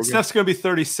get Steph's going to be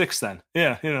 36 then.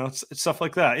 Yeah. You know, it's stuff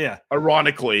like that. Yeah.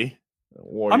 Ironically.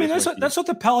 I mean, that's what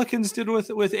the Pelicans did with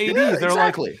AD. Yeah,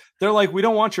 they're like, we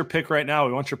don't want your pick right now.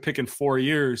 We want your pick in 4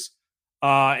 years.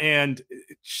 And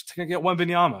just gonna get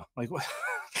Wembanyama. Like, what?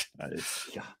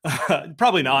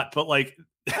 Probably not, but like,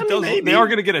 they are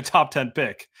going to get a top 10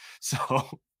 pick.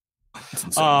 So,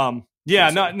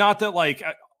 not that like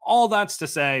all that's to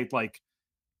say, like,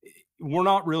 we're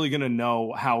not really going to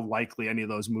know how likely any of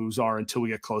those moves are until we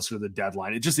get closer to the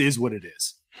deadline. It just is what it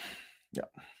is. Yeah.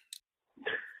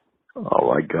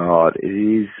 Oh my God. It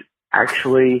is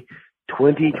actually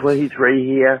 2023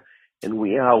 here, and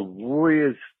we are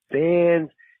Warriors fans,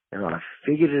 and I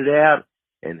figured it out,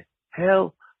 and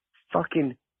hell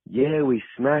fucking yeah, we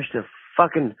smashed the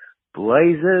fucking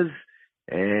Blazers,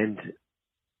 and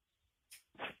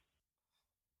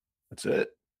that's it.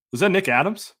 Was that Nick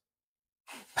Adams?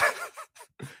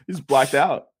 He's blacked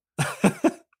out.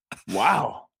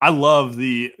 Wow. I love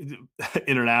the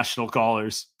international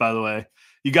callers, by the way.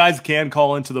 You guys can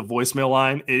call into the voicemail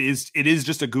line. It is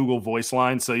just a Google voice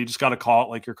line, so you just got to call it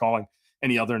like you're calling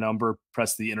any other number.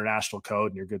 Press the international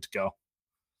code, and you're good to go.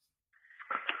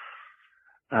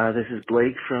 This is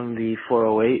Blake from the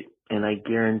 408. and I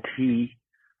guarantee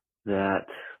that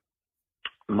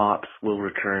mops will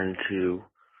return to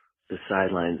the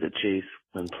sidelines at Chase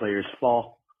when players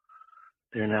fall.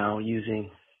 They're now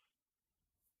using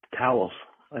towels.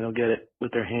 I don't get it,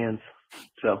 with their hands.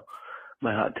 So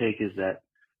my hot take is that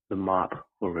the mop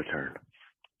will return.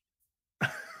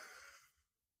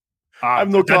 I have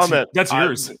no comment. That's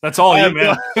yours. That's all you,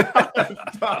 man.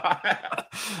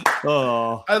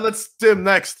 Let's Tim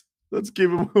next. Let's keep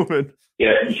it moving.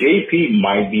 Yeah, JP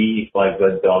might be like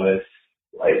the dumbest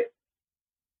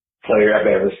player I've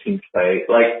ever seen play.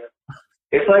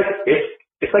 It's like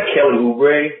Kelly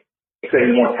Oubre, except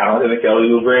he's more talented than Kelly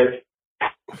Oubre.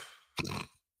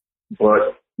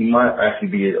 But he might actually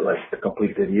be a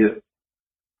complete idiot.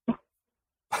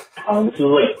 This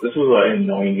was an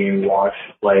annoying game to watch.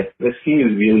 This team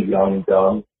is really young and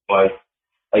dumb.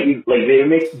 They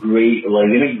make great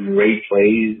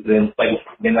plays, then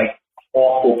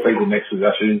awful plays the next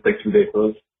possession. It's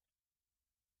ridiculous.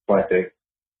 That's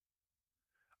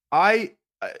my take.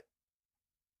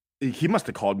 He must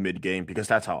have called mid-game because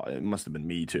that's how it must have been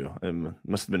me too. It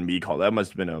must have been me called. That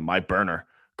must have been my burner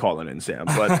calling in Sam.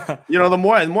 But the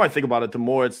more I think about it, the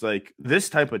more it's like this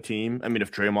type of team. I mean,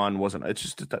 if Draymond wasn't,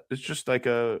 it's just like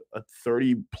a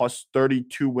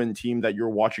 30+32 win team that you're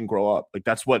watching grow up. Like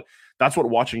that's what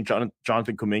watching Jonathan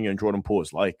Kuminga and Jordan Poole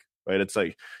is like, right? It's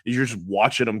like you're just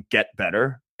watching them get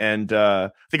better. And I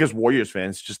think as Warriors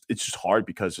fans, it's just hard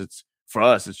because for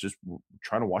us, it's just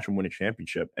trying to watch them win a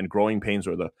championship, and growing pains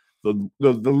are the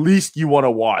least you want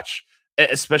to watch,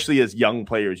 especially as young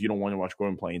players. You don't want to watch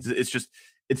growing pains.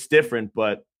 It's different,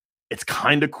 but it's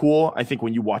kind of cool, I think,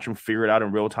 when you watch them figure it out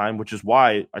in real time, which is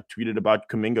why I tweeted about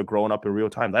Kuminga growing up in real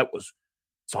time. It's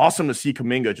awesome to see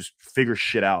Kuminga just figure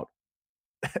shit out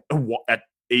at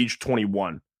age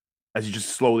 21 as he just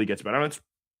slowly gets better. It's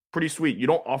pretty sweet. You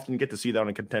don't often get to see that on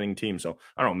a contending team. So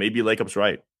I don't know, maybe Lakeup's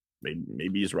right.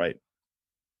 Maybe he's right.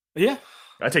 Yeah.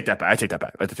 I take that back.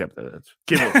 Let's keep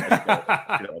moving.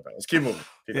 Let's keep moving.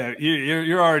 Yeah,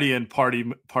 you're already in party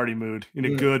mood, in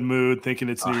a good mood, thinking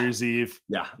it's New Year's Eve.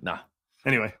 Yeah, nah.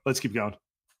 Anyway, let's keep going.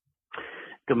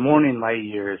 Good morning, light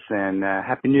years, and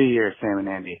Happy New Year, Sam and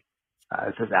Andy.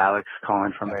 This is Alex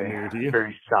calling from a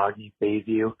very soggy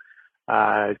Bayview.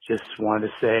 Just wanted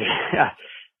to say,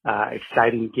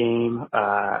 exciting game.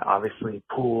 Obviously,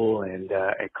 Poole and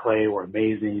Clay were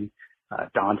amazing.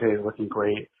 Dante is looking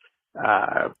great.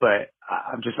 But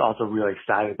I'm just also really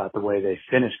excited about the way they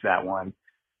finished that one,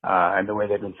 and the way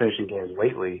they've been finishing games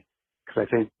lately. Because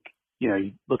I think,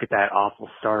 you look at that awful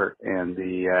start, and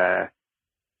the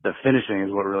finishing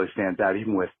is what really stands out,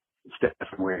 even with Stephen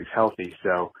Wiggs healthy.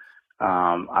 So,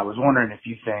 I was wondering if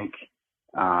you think,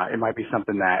 it might be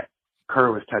something that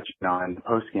Kerr was touching on in the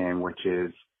post game, which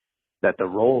is that the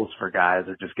roles for guys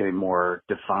are just getting more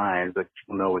defined. Like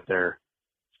people know what they're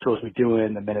supposed to be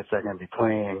doing, the minutes they're going to be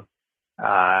playing.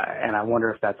 And I wonder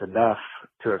if that's enough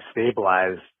to have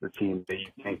stabilized the team that you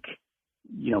think,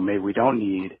 maybe we don't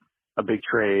need a big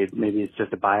trade. Maybe it's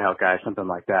just a buyout guy, something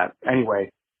like that. Anyway,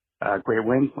 great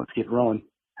win. Let's keep rolling.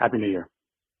 Happy New Year.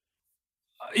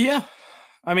 Yeah.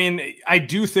 I mean, I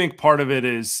do think part of it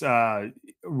is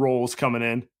roles coming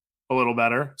in a little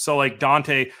better. So like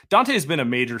Dante has been a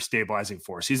major stabilizing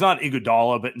force. He's not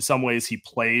Iguodala, but in some ways he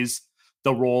plays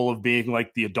the role of being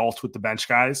like the adult with the bench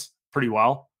guys pretty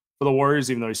well for the Warriors,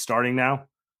 even though he's starting now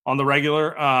on the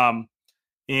regular.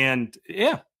 And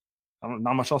yeah,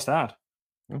 not much else to add.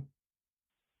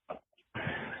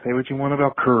 Say what you want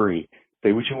about Curry.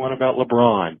 Say what you want about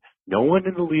LeBron. No one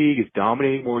in the league is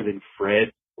dominating more than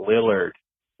Fred Lillard.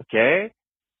 Okay?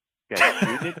 Got a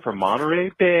student from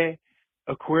Monterey Bay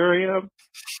Aquarium.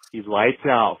 He's lights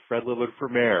out. Fred Lillard for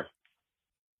mayor.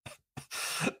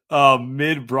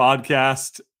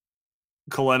 Mid-broadcast,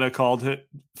 Kalena called it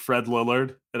Fred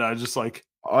Lillard, and I just like,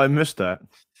 I missed that.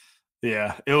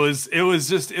 Yeah, it was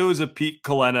a Pete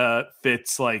Kalena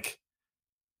Fitz like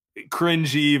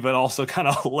cringy but also kind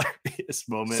of hilarious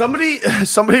moment.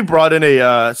 Somebody brought in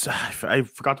I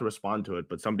forgot to respond to it,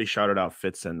 but somebody shouted out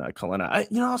Fitz and Kalena.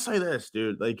 I'll say this,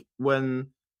 dude. Like when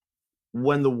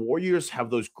the Warriors have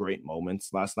those great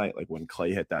moments last night, like when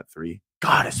Clay hit that three,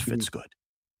 God, is Fitz good?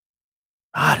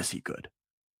 God, is he good?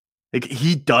 Like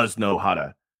he does know how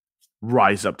to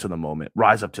rise up to the moment,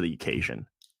 rise up to the occasion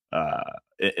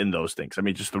in those things. I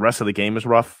mean, just the rest of the game is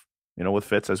rough, with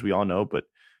Fitz, as we all know. But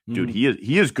dude,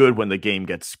 he is good when the game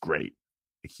gets great.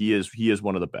 Like, he is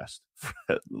one of the best.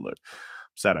 I'm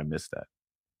sad I missed that.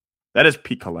 That is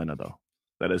Pete Kalena, though.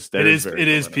 It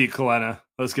is Pete Kalena.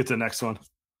 Let's get to the next one.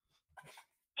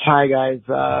 Hi guys,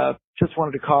 just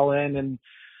wanted to call in and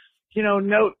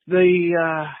note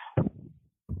the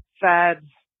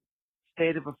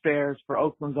state of affairs for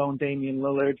Oakland's own Damian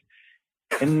Lillard,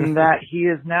 in that he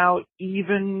is now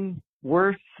even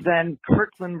worse than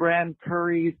Kirkland brand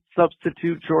Curry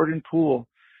substitute Jordan Poole,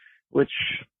 which,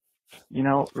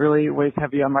 really weighs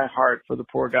heavy on my heart for the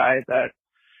poor guy that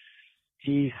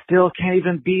he still can't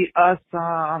even beat us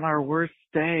on our worst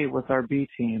day with our B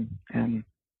team. And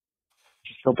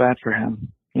just feel bad for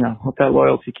him. Hope that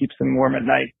loyalty keeps him warm at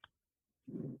night.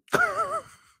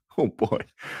 Oh boy.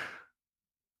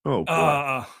 Oh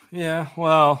boy. Yeah.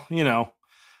 Well,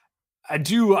 I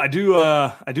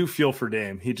do feel for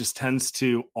Dame. He just tends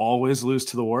to always lose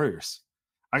to the Warriors.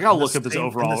 I gotta look up his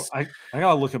overall. I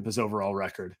gotta look up his overall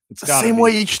record. It's the same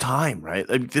way each time, right?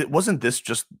 Wasn't this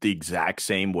just the exact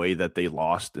same way that they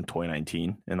lost in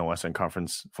 2019 in the Western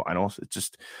Conference Finals? It's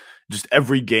just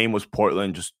every game was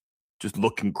Portland just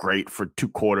looking great for 2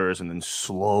 quarters and then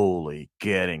slowly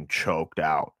getting choked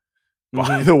out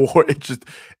by the Warriors. Just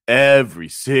every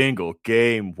single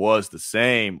game was the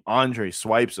same. Andre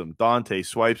swipes him, Dante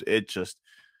swipes.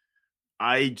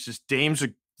 Dame's a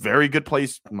very good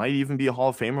place. Might even be a Hall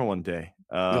of Famer one day.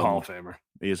 The Hall of Famer.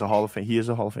 He is a Hall of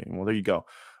Famer. Well, there you go.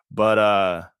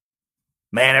 But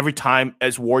man, every time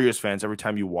as Warriors fans, every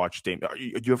time you watch Dame, are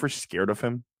you ever scared of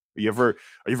him? Are you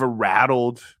ever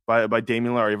rattled by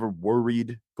Damian Lillard? Are you ever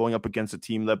worried going up against a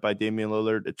team led by Damian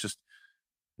Lillard? It's just,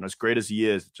 as great as he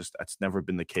is, that's never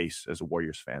been the case as a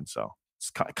Warriors fan. So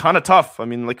it's kind of tough. I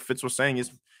mean, like Fitz was saying,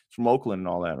 he's from Oakland and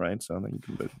all that, right? So I think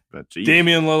you can bet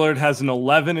Damian Lillard has an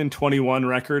 11-21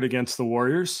 record against the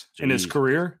Warriors in his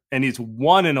career, and he's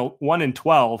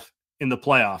 1-12 in the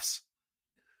playoffs.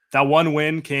 That one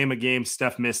win came a game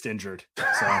Steph missed injured.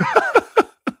 So,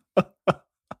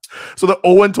 so the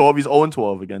 0-12, he's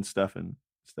 0-12 against Steph and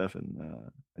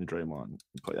Draymond.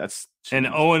 That's and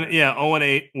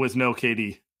 0-8 with no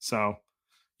KD. So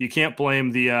you can't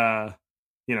blame the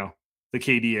the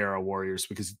KD era Warriors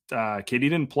because KD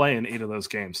didn't play in 8 of those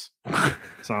games.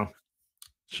 So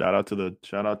shout out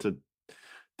to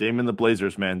Dame and the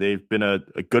Blazers, man. They've been a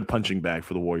good punching bag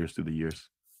for the Warriors through the years.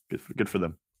 Good for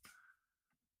them.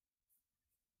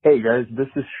 Hey guys, this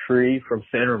is Shree from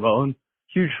San Ramon.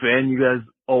 Huge fan. You guys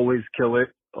always kill it.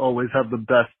 Always have the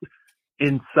best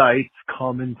insights,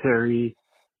 commentary,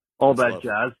 all that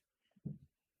jazz.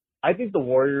 I think the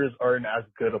Warriors are in as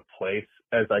good a place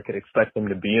as I could expect them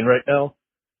to be in right now,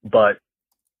 but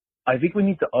I think we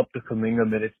need to up the Kuminga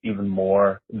minutes even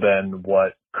more than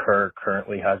what Kerr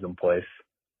currently has in place.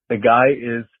 The guy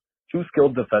is too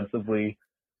skilled defensively.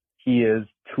 He is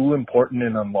too important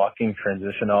in unlocking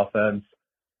transition offense.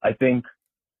 I think,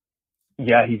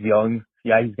 he's young.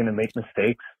 He's going to make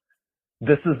mistakes.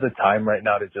 This is the time right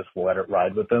now to just let it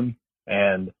ride with him.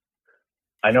 And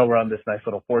I know we're on this nice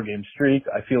little 4-game streak.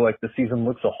 I feel like the season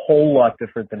looks a whole lot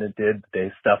different than it did the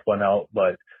day Steph went out,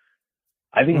 but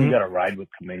I think we got to ride with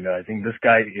Kuminga. I think this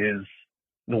guy is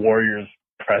the Warriors'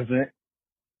 present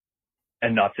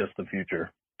and not just the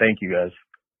future. Thank you, guys.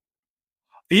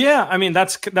 Yeah, I mean,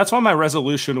 that's why my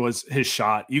resolution was his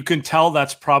shot. You can tell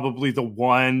that's probably the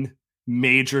one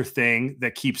major thing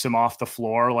that keeps him off the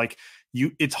floor. Like,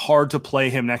 it's hard to play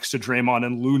him next to Draymond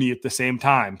and Looney at the same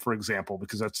time, for example,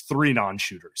 because that's 3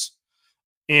 non-shooters.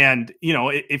 And,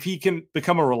 if he can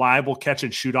become a reliable catch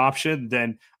and shoot option,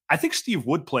 then I think Steve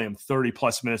would play him 30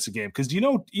 plus minutes a game. Because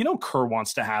Kerr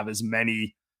wants to have as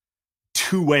many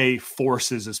two-way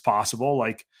forces as possible.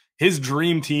 Like, his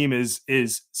dream team is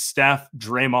Steph,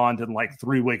 Draymond, and like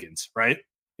 3 Wiggins, right?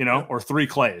 Or 3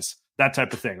 Clays, that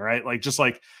type of thing, right? Like, just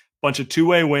like bunch of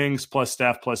two-way wings plus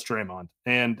Steph plus Draymond.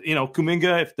 And,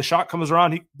 Kuminga, if the shot comes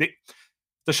around,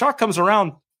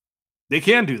 they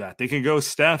can do that. They can go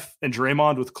Steph and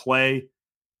Draymond with Clay,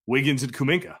 Wiggins, and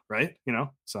Kuminga, right?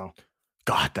 So.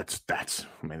 God, that's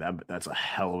a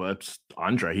hell of it's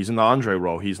Andre. He's in the Andre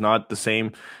role. He's not the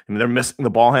same. I mean, they're missing the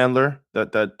ball handler,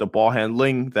 that the ball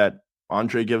handling that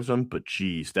Andre gives them. But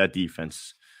geez, that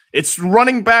defense. It's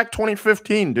running back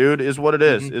 2015, dude, is what it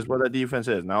is. Is what that defense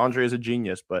is. Now Andre is a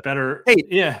genius, but better. Hey,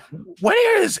 yeah. When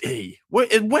is he?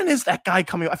 When is that guy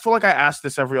coming? I feel like I ask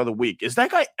this every other week. Is that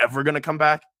guy ever going to come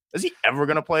back? Is he ever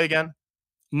going to play again?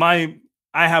 I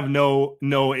have no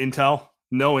intel,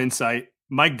 no insight.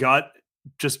 My gut,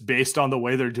 just based on the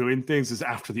way they're doing things, is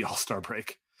after the All-Star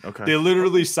break. Okay. They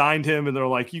literally signed him and they're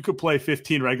like, you could play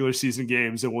 15 regular season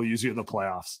games and we'll use you in the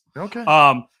playoffs. Okay.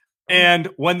 And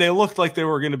when they looked like they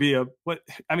were going to be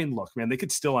look, man, they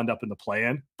could still end up in the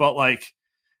play-in, but like,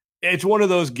 it's one of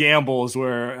those gambles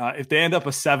where if they end up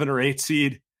a 7 or 8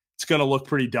 seed, it's going to look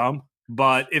pretty dumb.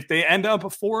 But if they end up a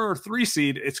 4 or 3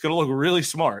 seed, it's going to look really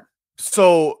smart.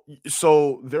 So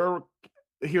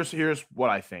here's what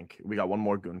I think. We got one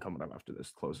more goon coming up after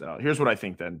this. Close it out. Here's what I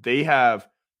think then. They have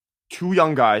two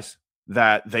young guys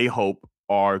that they hope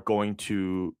are going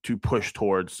to push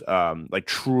towards like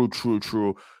true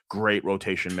great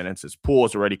rotation minutes. His Poole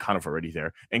is already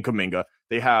there, and Kuminga.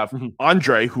 They have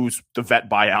Andre, who's the vet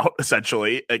buyout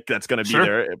essentially. That's going to be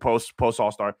there post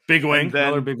All-Star. Big wing,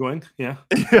 another big wing. Yeah,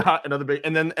 yeah, another big.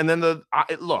 And then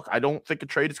look, I don't think a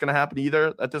trade is going to happen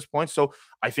either at this point. So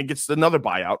I think it's another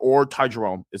buyout, or Ty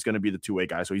Jerome is going to be the two-way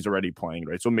guy. So he's already playing,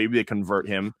 right? So maybe they convert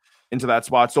him into that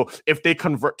spot. So if they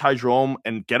convert Ty Jerome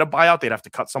and get a buyout, they'd have to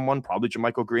cut someone, probably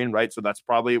JaMychal Green, right? So that's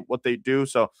probably what they do.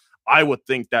 So I would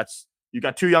think you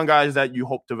got two young guys that you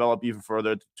hope develop even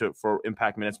further for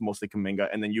impact minutes, mostly Kuminga,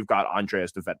 and then you've got Andre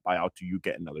as the vet buyout to you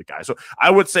get another guy. So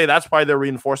I would say that's probably their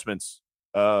reinforcements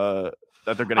that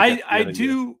they're going to get. I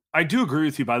do agree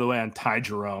with you, by the way, on Ty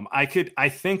Jerome. I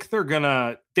think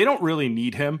they don't really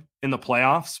need him in the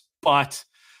playoffs, but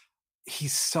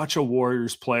he's such a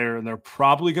Warriors player, and they're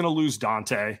probably going to lose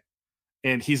Dante.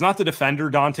 And he's not the defender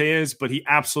Dante is, but he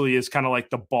absolutely is kind of like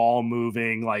the ball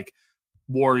moving, like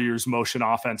Warriors motion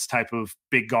offense type of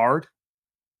big guard.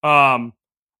 I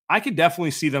could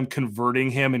definitely see them converting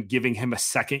him and giving him a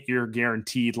second-year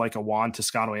guaranteed, like a Juan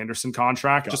Toscano-Anderson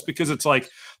contract, just because it's like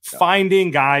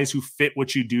finding guys who fit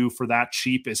what you do for that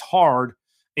cheap is hard,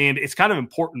 and it's kind of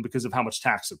important because of how much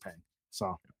tax they're paying.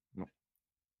 So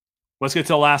let's get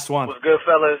to the last one. What's good,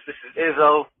 fellas? This is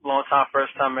Izzo, long time,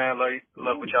 first time, man.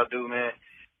 Love what y'all do, man.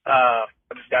 I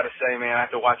just got to say, man,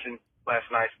 after watching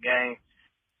last night's game,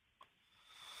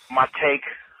 my take,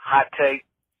 hot take,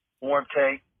 warm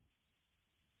take,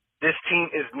 this team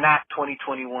is not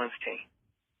 2021's team.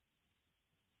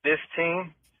 This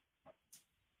team,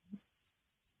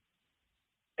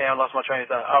 I lost my train of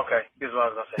thought. Okay, here's what I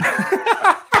was going to say.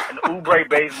 An Oubre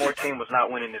Bazemore team was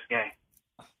not winning this game.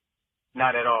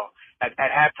 Not at all. At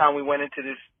halftime, we went into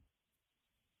this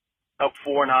up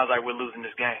 4, and I was like, we're losing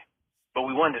this game. But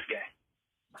we won this game.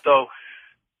 So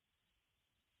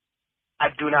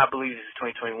I do not believe this is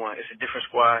 2021. It's a different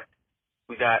squad.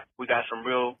 We got some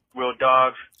real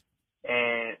dogs,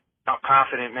 and I'm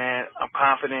confident, man. I'm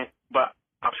confident, but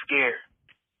I'm scared.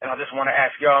 And I just want to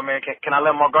ask y'all, man, can I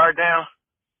let my guard down?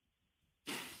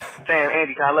 Sam,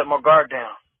 Andy, can I let my guard down?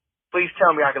 Please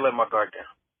tell me I can let my guard down.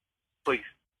 Please.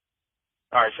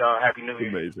 All right, y'all. Happy New Year.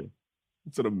 Amazing.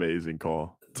 It's an amazing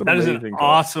call. That is an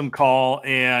awesome call,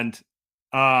 and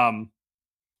I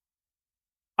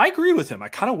agree with him. I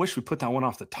kind of wish we put that one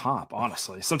off the top,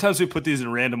 honestly. Sometimes we put these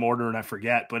in random order and I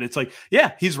forget, but it's like,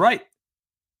 yeah, he's right.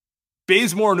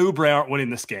 Bazemore and Oubre aren't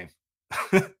winning this game.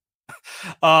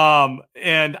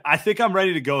 And I think I'm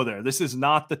ready to go there. This is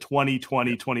not the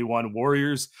 2020-21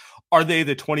 Warriors. Are they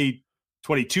the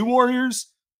 2022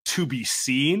 Warriors? To be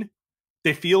seen.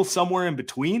 They feel somewhere in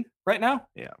between right now.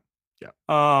 Yeah.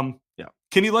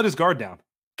 Can he let his guard down?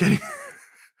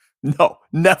 No,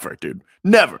 never, dude.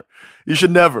 Never. You should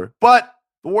never. But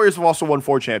the Warriors have also won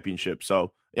 4 championships.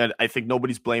 So I think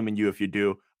nobody's blaming you if you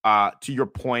do. To your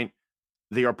point,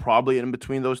 they are probably in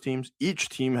between those teams. Each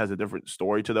team has a different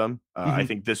story to them. I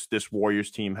think this Warriors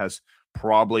team has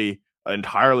probably an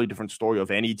entirely different story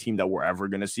of any team that we're ever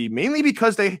going to see, mainly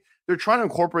because they're trying to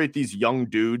incorporate these young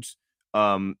dudes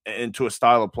into a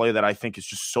style of play that I think is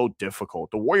just so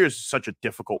difficult. The Warriors is such a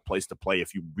difficult place to play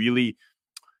if you really –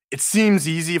 it seems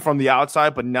easy from the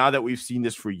outside, but now that we've seen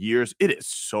this for years, it is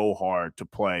so hard to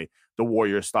play the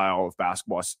Warriors style of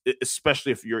basketball,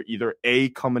 especially if you're either A,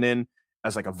 coming in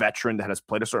as like a veteran that has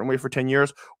played a certain way for 10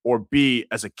 years, or B,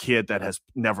 as a kid that has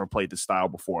never played this style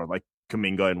before, like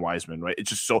Kuminga and Wiseman, right?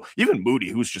 It's just so – even Moody,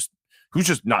 who's just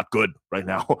not good right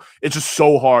now. It's just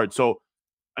so hard. So,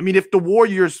 I mean, if the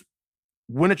Warriors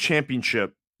win a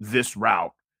championship this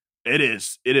route, it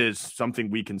is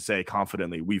something we can say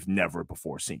confidently we've never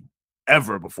before seen.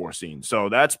 So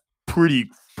that's pretty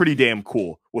damn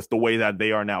cool with the way that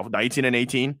they are now.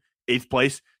 19-18, 8th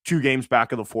place, 2 games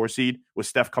back of the 4 seed, with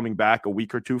Steph coming back a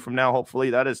week or 2 from now, hopefully.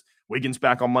 That is Wiggins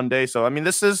back on Monday. So, I mean,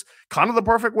 this is kind of the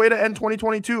perfect way to end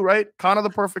 2022, right? Kind of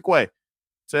the perfect way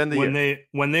to end the year.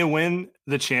 When they win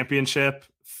the championship,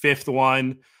 5th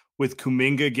one, with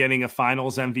Kuminga getting a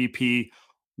finals MVP,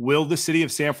 will the city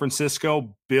of San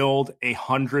Francisco build a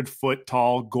 100-foot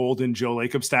tall golden Joe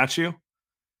Lacob statue?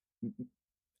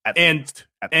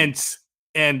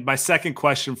 And my second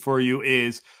question for you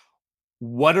is,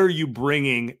 what are you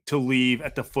bringing to leave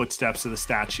at the footsteps of the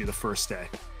statue the first day?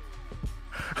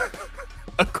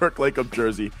 A Kirk Lacob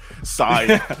jersey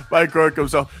signed by Kirk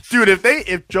himself. Dude,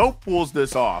 if Joe pulls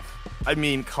this off, I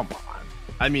mean, come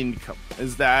on.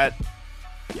 Is that...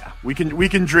 Yeah, we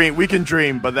can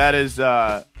dream, but that is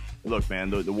look, man,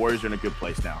 the Warriors are in a good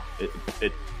place now.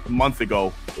 A month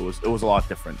ago it was a lot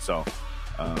different. So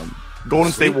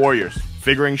Golden State Warriors,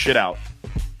 figuring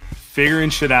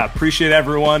shit out. Appreciate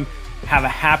everyone. Have a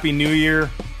happy new year.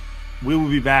 We will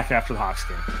be back after the Hawks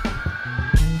game.